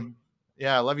on.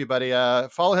 Yeah, I love you, buddy.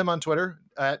 Follow him on Twitter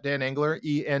at Dan Engler,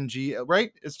 ENG.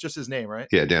 Right? It's just his name, right?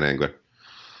 Yeah, Dan Engler.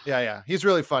 Yeah. He's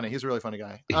really funny. He's a really funny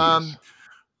guy.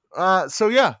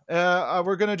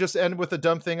 We're gonna just end with a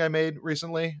dumb thing I made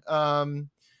recently. I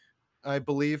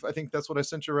think that's what I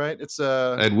sent you, right? It's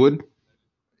Ed Wood.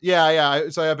 Yeah.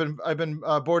 So I've been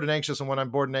bored and anxious, and when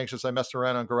I'm bored and anxious, I mess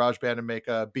around on GarageBand and make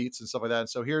beats and stuff like that. And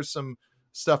so here's some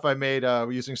stuff I made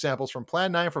using samples from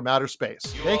Plan 9 from Outer Space.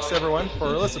 Thanks everyone for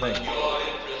listening.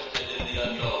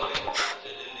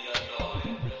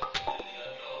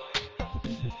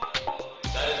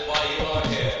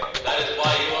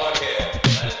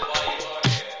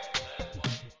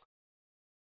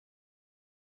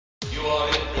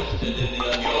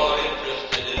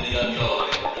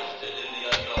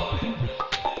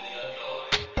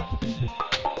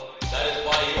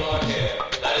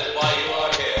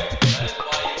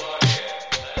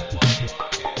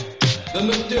 The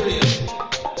mysterious,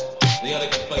 the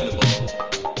unexplainable.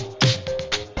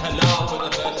 And now, for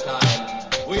the first time,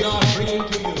 we are bringing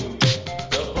to you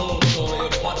the full story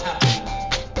of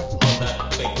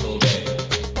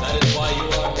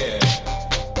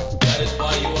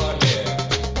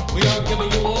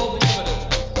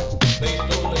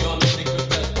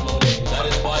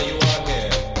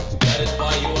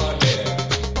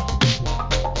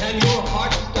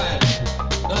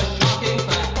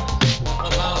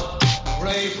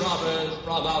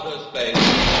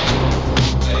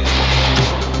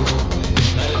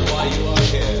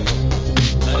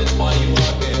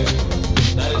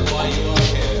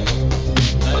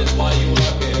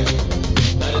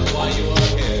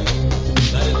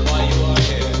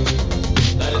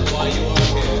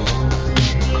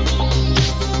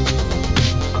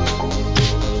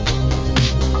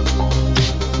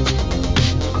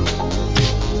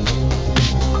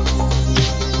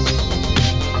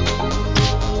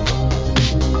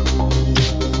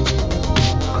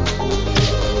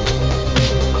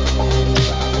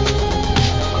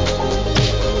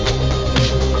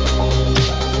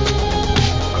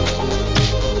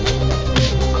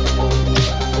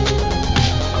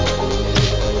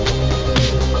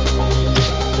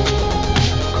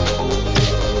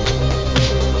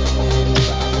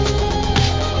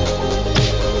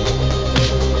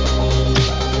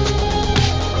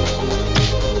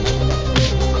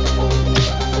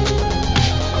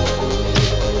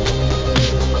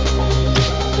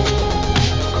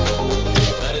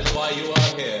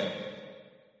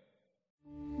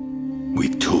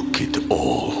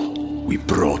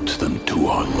brought them to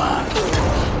our land.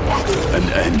 An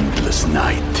endless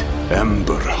night,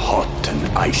 ember hot and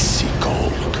icy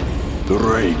cold. The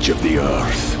rage of the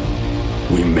earth.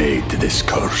 We made this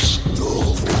curse.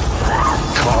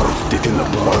 Carved it in the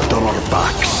blood on our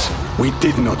backs. We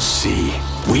did not see.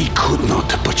 We could not,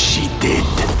 but she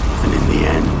did. And in the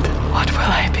end... What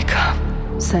will I become?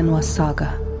 Senua's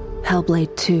Saga.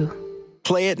 Hellblade 2.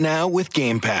 Play it now with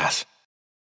Game Pass.